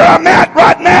here where I'm at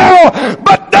right now.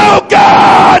 But though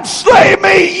God slay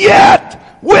me, yet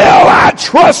will I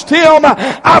trust Him.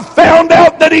 I found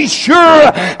out that He's sure.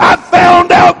 I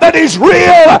found out that He's real.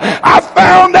 I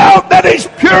found out that He's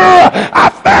pure. I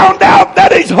found out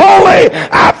that He's holy.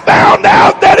 I found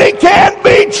out that He can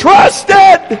be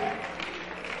trusted.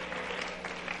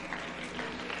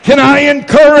 Can I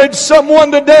encourage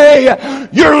someone today?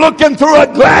 You're looking through a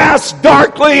glass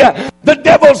darkly. The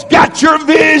devil's got your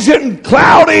vision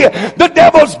cloudy. The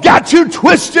devil's got you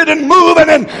twisted and moving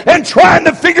and trying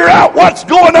to figure out what's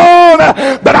going on.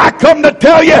 But I come to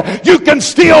tell you, you can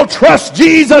still trust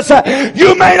Jesus.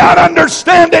 You may not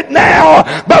understand it now,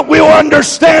 but we'll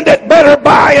understand it better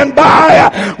by and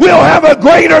by. We'll have a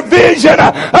greater vision,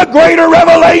 a greater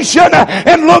revelation,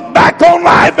 and look back on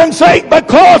life and say,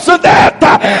 because of that,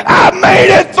 I made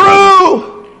it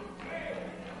through.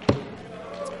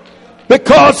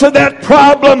 Because of that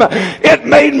problem, it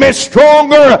made me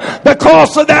stronger.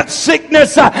 Because of that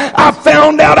sickness, I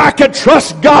found out I could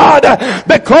trust God.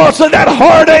 Because of that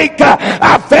heartache,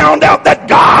 I found out that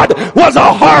God was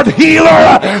a heart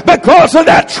healer. Because of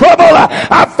that trouble,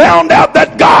 I found out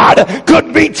that God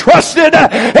could be trusted.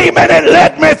 Amen. It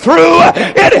led me through.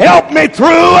 It helped me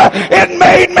through. It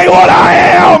made me what I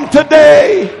am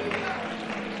today.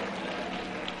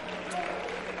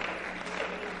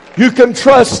 You can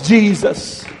trust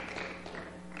Jesus.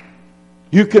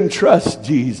 You can trust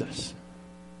Jesus.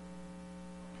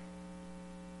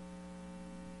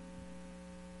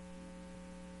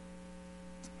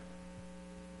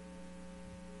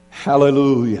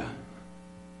 Hallelujah.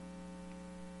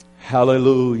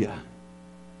 Hallelujah.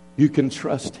 You can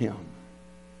trust Him.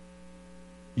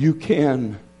 You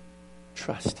can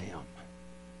trust Him.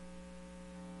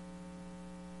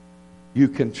 You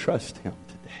can trust Him.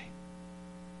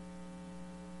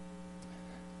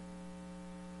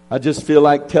 I just feel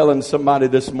like telling somebody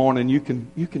this morning, you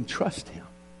can trust Him.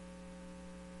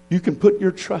 You can put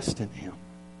your trust in Him.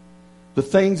 The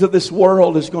things of this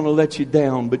world is going to let you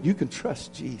down, but you can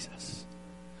trust Jesus.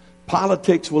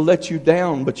 Politics will let you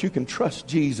down, but you can trust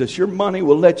Jesus. Your money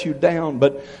will let you down,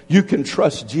 but you can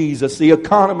trust Jesus. The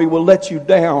economy will let you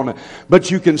down,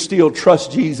 but you can still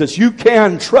trust Jesus. You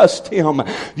can trust Him.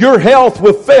 Your health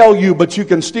will fail you, but you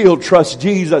can still trust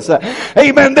Jesus.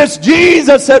 Amen. This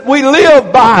Jesus that we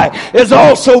live by is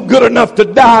also good enough to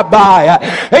die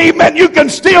by. Amen. You can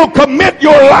still commit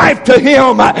your life to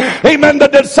Him. Amen. The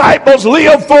disciples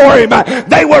lived for Him.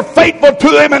 They were faithful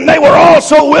to Him, and they were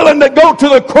also willing to go to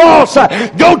the cross,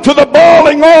 go to the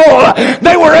boiling oil.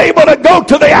 They were able to go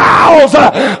to the isles,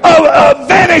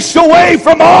 vanished away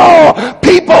from all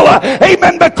people.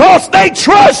 Amen. Because they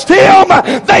trust Him.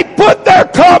 They put their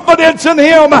confidence in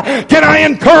Him. Can I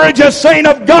encourage a saint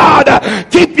of God?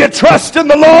 Keep your trust in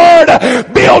the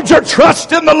Lord. Build your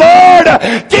trust in the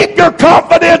Lord. Keep your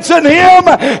confidence in Him.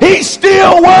 He's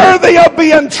still worthy of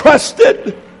being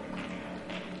trusted.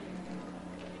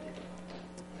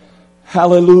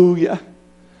 Hallelujah.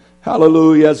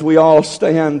 Hallelujah. As we all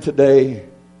stand today,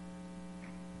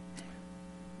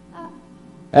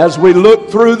 as we look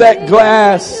through that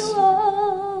glass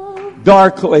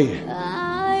darkly,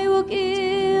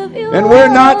 And we're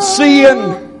not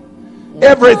seeing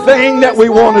everything that we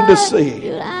wanted to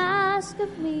see.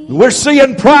 We're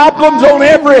seeing problems on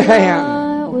every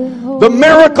hand. The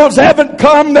miracles haven't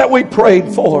come that we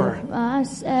prayed for.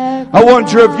 I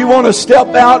wonder if you want to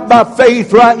step out by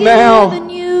faith right now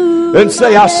and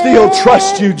say, I still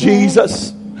trust you,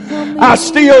 Jesus. I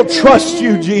still trust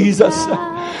you, Jesus.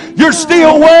 You're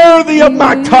still worthy of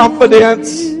my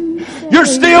confidence. You're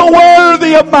still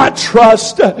worthy of my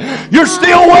trust. You're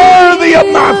still worthy of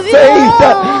my faith.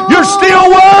 You're still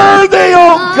worthy,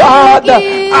 oh God.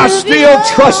 I still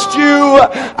trust you.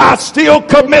 I still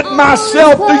commit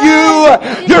myself to you.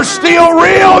 You're still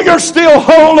real. You're still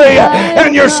holy.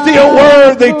 And you're still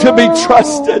worthy to be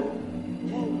trusted.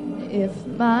 If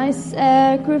my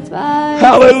sacrifice,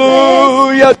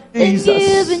 hallelujah,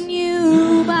 Jesus.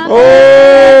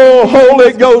 Oh,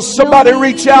 Holy Ghost, somebody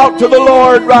reach out to the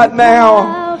Lord right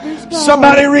now.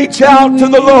 Somebody reach out to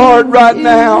the Lord right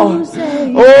now.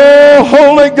 Oh,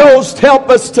 Holy Ghost, help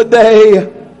us today.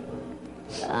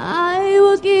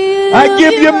 I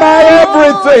give you my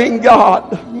everything,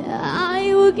 God.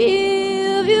 I will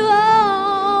give you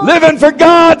all. Living for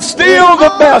God, still the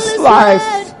best life.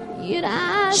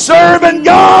 Serving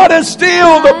God is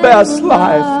still the best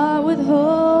life.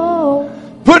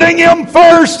 Putting Him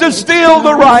first is still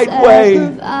the right way.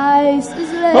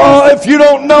 Oh, if you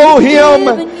don't know Him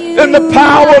in the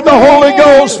power of the Holy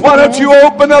Ghost, why don't you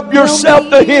open up yourself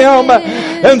to Him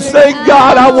and say,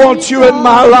 God, I want you in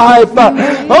my life.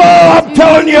 Oh, I'm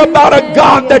telling you about a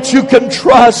God that you can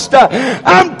trust.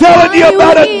 I'm telling you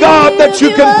about a God that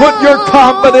you can put your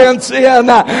confidence in.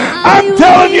 I'm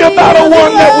telling you about a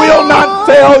one that will not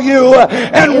fail you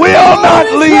and will not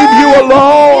leave you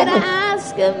alone.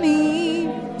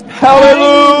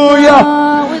 Hallelujah.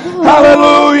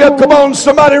 Hallelujah. Come on,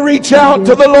 somebody reach out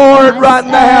to the Lord right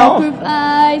now.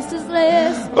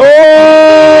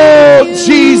 Oh,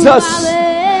 Jesus.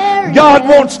 God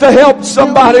wants to help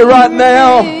somebody right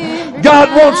now. God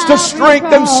wants to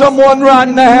strengthen someone right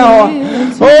now.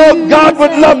 Oh, God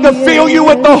would love to fill you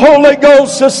with the Holy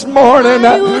Ghost this morning.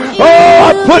 Oh,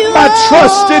 I put my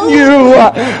trust in you.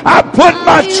 I put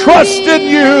my trust in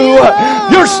you.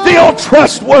 You're still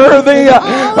trustworthy.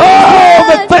 Oh,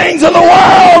 the things of the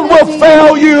world will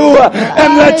fail you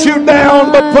and let you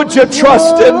down, but put your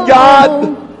trust in God.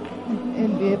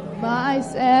 And if my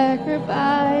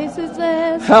sacrifice is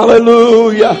less,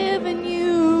 hallelujah.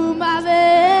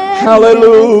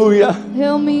 Hallelujah.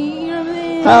 Help me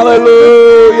remember.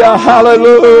 Hallelujah.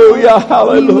 Hallelujah.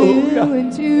 Hallelujah.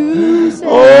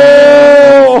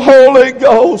 Oh, Holy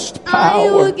Ghost power.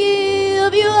 I will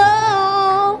give you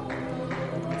all.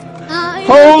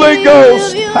 Holy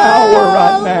Ghost power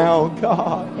right now,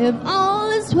 God. If all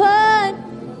is what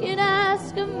you'd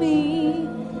ask of me,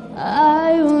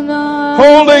 I will not.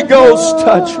 Holy Ghost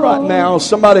touch right now.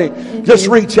 Somebody just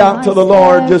reach out to the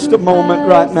Lord just a moment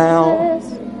right now.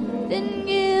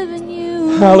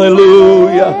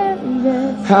 Hallelujah.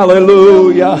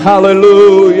 Hallelujah.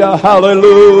 Hallelujah.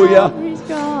 Hallelujah.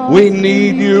 We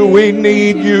need you. We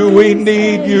need you. We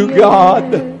need you,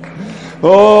 God.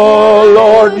 Oh,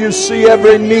 Lord, you see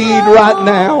every need right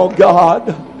now,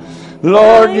 God.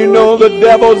 Lord, you know the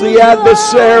devil's the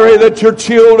adversary that your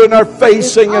children are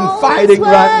facing and fighting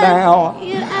right now.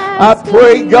 I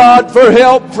pray, God, for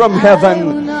help from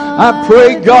heaven. I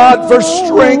pray, God, for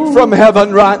strength from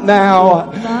heaven right now.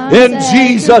 In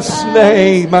Jesus'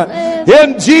 name.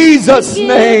 In Jesus'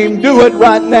 name. Do it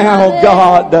right now,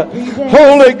 God.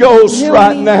 Holy Ghost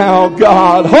right now,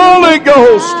 God. Holy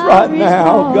Ghost right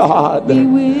now, God.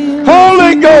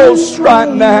 Holy Ghost right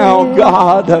now,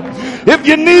 God. If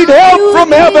you need help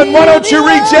from heaven, why don't you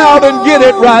reach out and get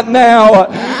it right now?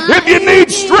 If you need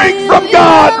strength from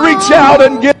God, reach out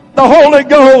and get it. The Holy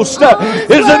Ghost is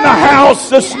in the house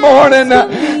this morning.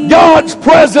 God's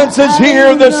presence is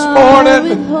here this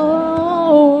morning.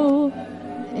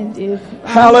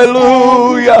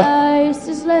 Hallelujah.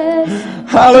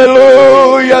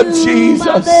 Hallelujah,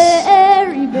 Jesus.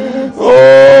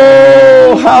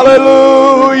 Oh,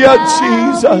 hallelujah,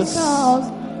 Jesus.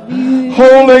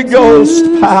 Holy Ghost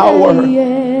power.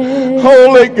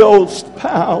 Holy Ghost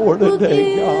power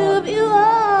today, God.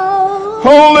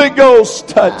 Holy Ghost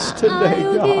touch today,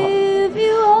 God.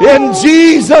 In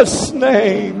Jesus'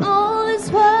 name.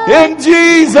 In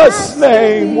Jesus'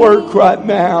 name. Work right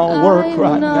now. Work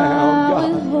right now,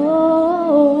 God.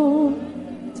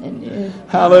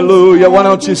 Hallelujah. Why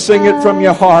don't you sing it from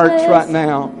your hearts right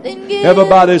now?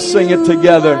 Everybody sing it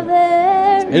together.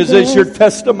 Is this your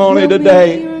testimony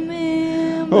today?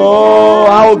 Oh,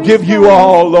 I'll give you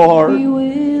all, Lord.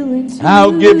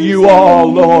 I'll give you all,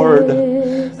 Lord.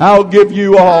 I'll give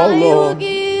you all, Lord.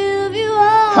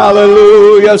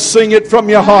 Hallelujah. Sing it from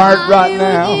your heart right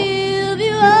now. I will give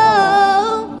you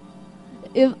all.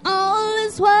 If all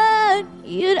is what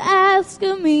you'd ask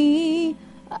of me,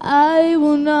 I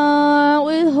will not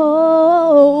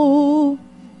withhold.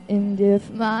 And if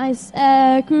my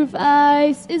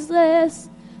sacrifice is less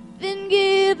than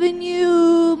giving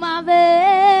you my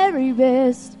very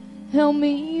best, help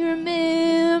me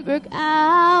remember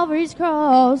Calvary's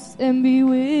cross and be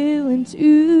willing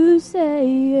to say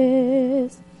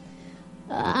yes.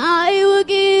 I will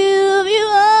give you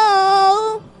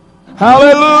all.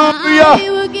 Hallelujah.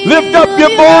 Lift up your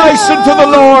voice unto the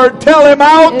Lord. Tell Him,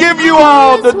 I'll give you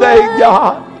all today,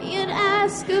 God.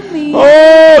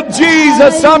 Oh,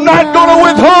 Jesus, I'm not going to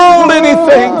withhold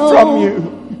anything from you.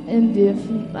 And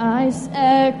if my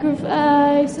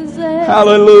sacrifice is less,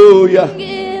 hallelujah.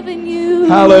 Giving you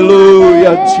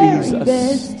hallelujah,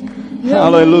 Jesus.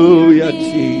 Hallelujah,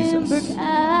 Jesus.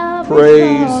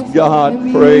 Praise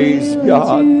God, praise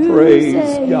God,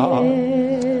 praise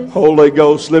God. Holy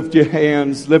Ghost, lift your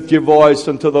hands, lift your voice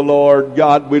unto the Lord.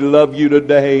 God, we love you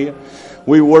today.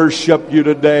 We worship you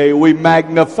today. We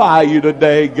magnify you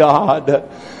today, God.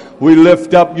 We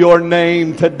lift up your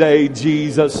name today,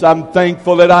 Jesus. I'm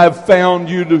thankful that I've found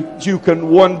you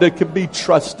one that can be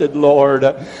trusted, Lord.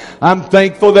 I'm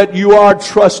thankful that you are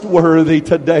trustworthy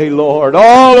today, Lord.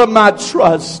 All of my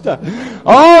trust,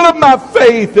 all of my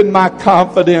faith and my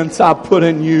confidence I put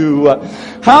in you.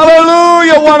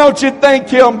 Hallelujah. Why don't you thank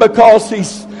Him because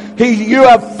you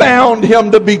have found Him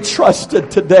to be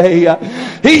trusted today.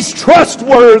 He's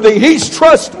trustworthy. He's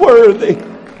trustworthy.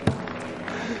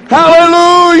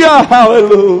 Hallelujah,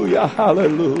 hallelujah,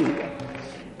 hallelujah.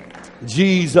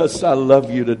 Jesus, I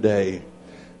love you today.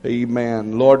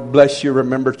 Amen. Lord, bless you.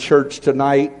 Remember church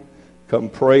tonight. Come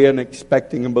praying,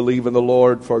 expecting and believing the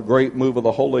Lord for a great move of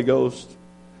the Holy Ghost.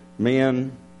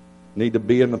 Men need to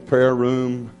be in the prayer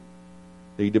room.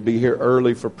 Need to be here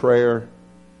early for prayer.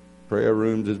 Prayer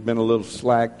rooms has been a little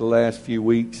slack the last few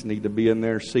weeks. Need to be in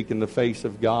there seeking the face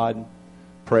of God.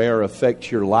 Prayer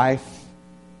affects your life.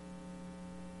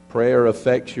 Prayer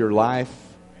affects your life.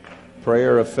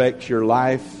 Prayer affects your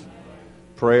life.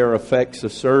 Prayer affects the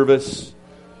service.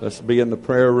 Let's be in the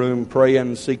prayer room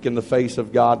praying, seeking the face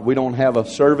of God. We don't have a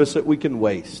service that we can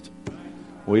waste.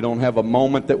 We don't have a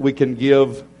moment that we can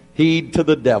give heed to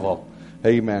the devil.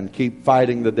 Amen. Keep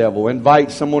fighting the devil.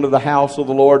 Invite someone to the house of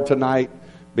the Lord tonight.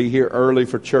 Be here early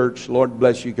for church. Lord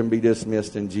bless you. You can be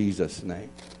dismissed in Jesus' name.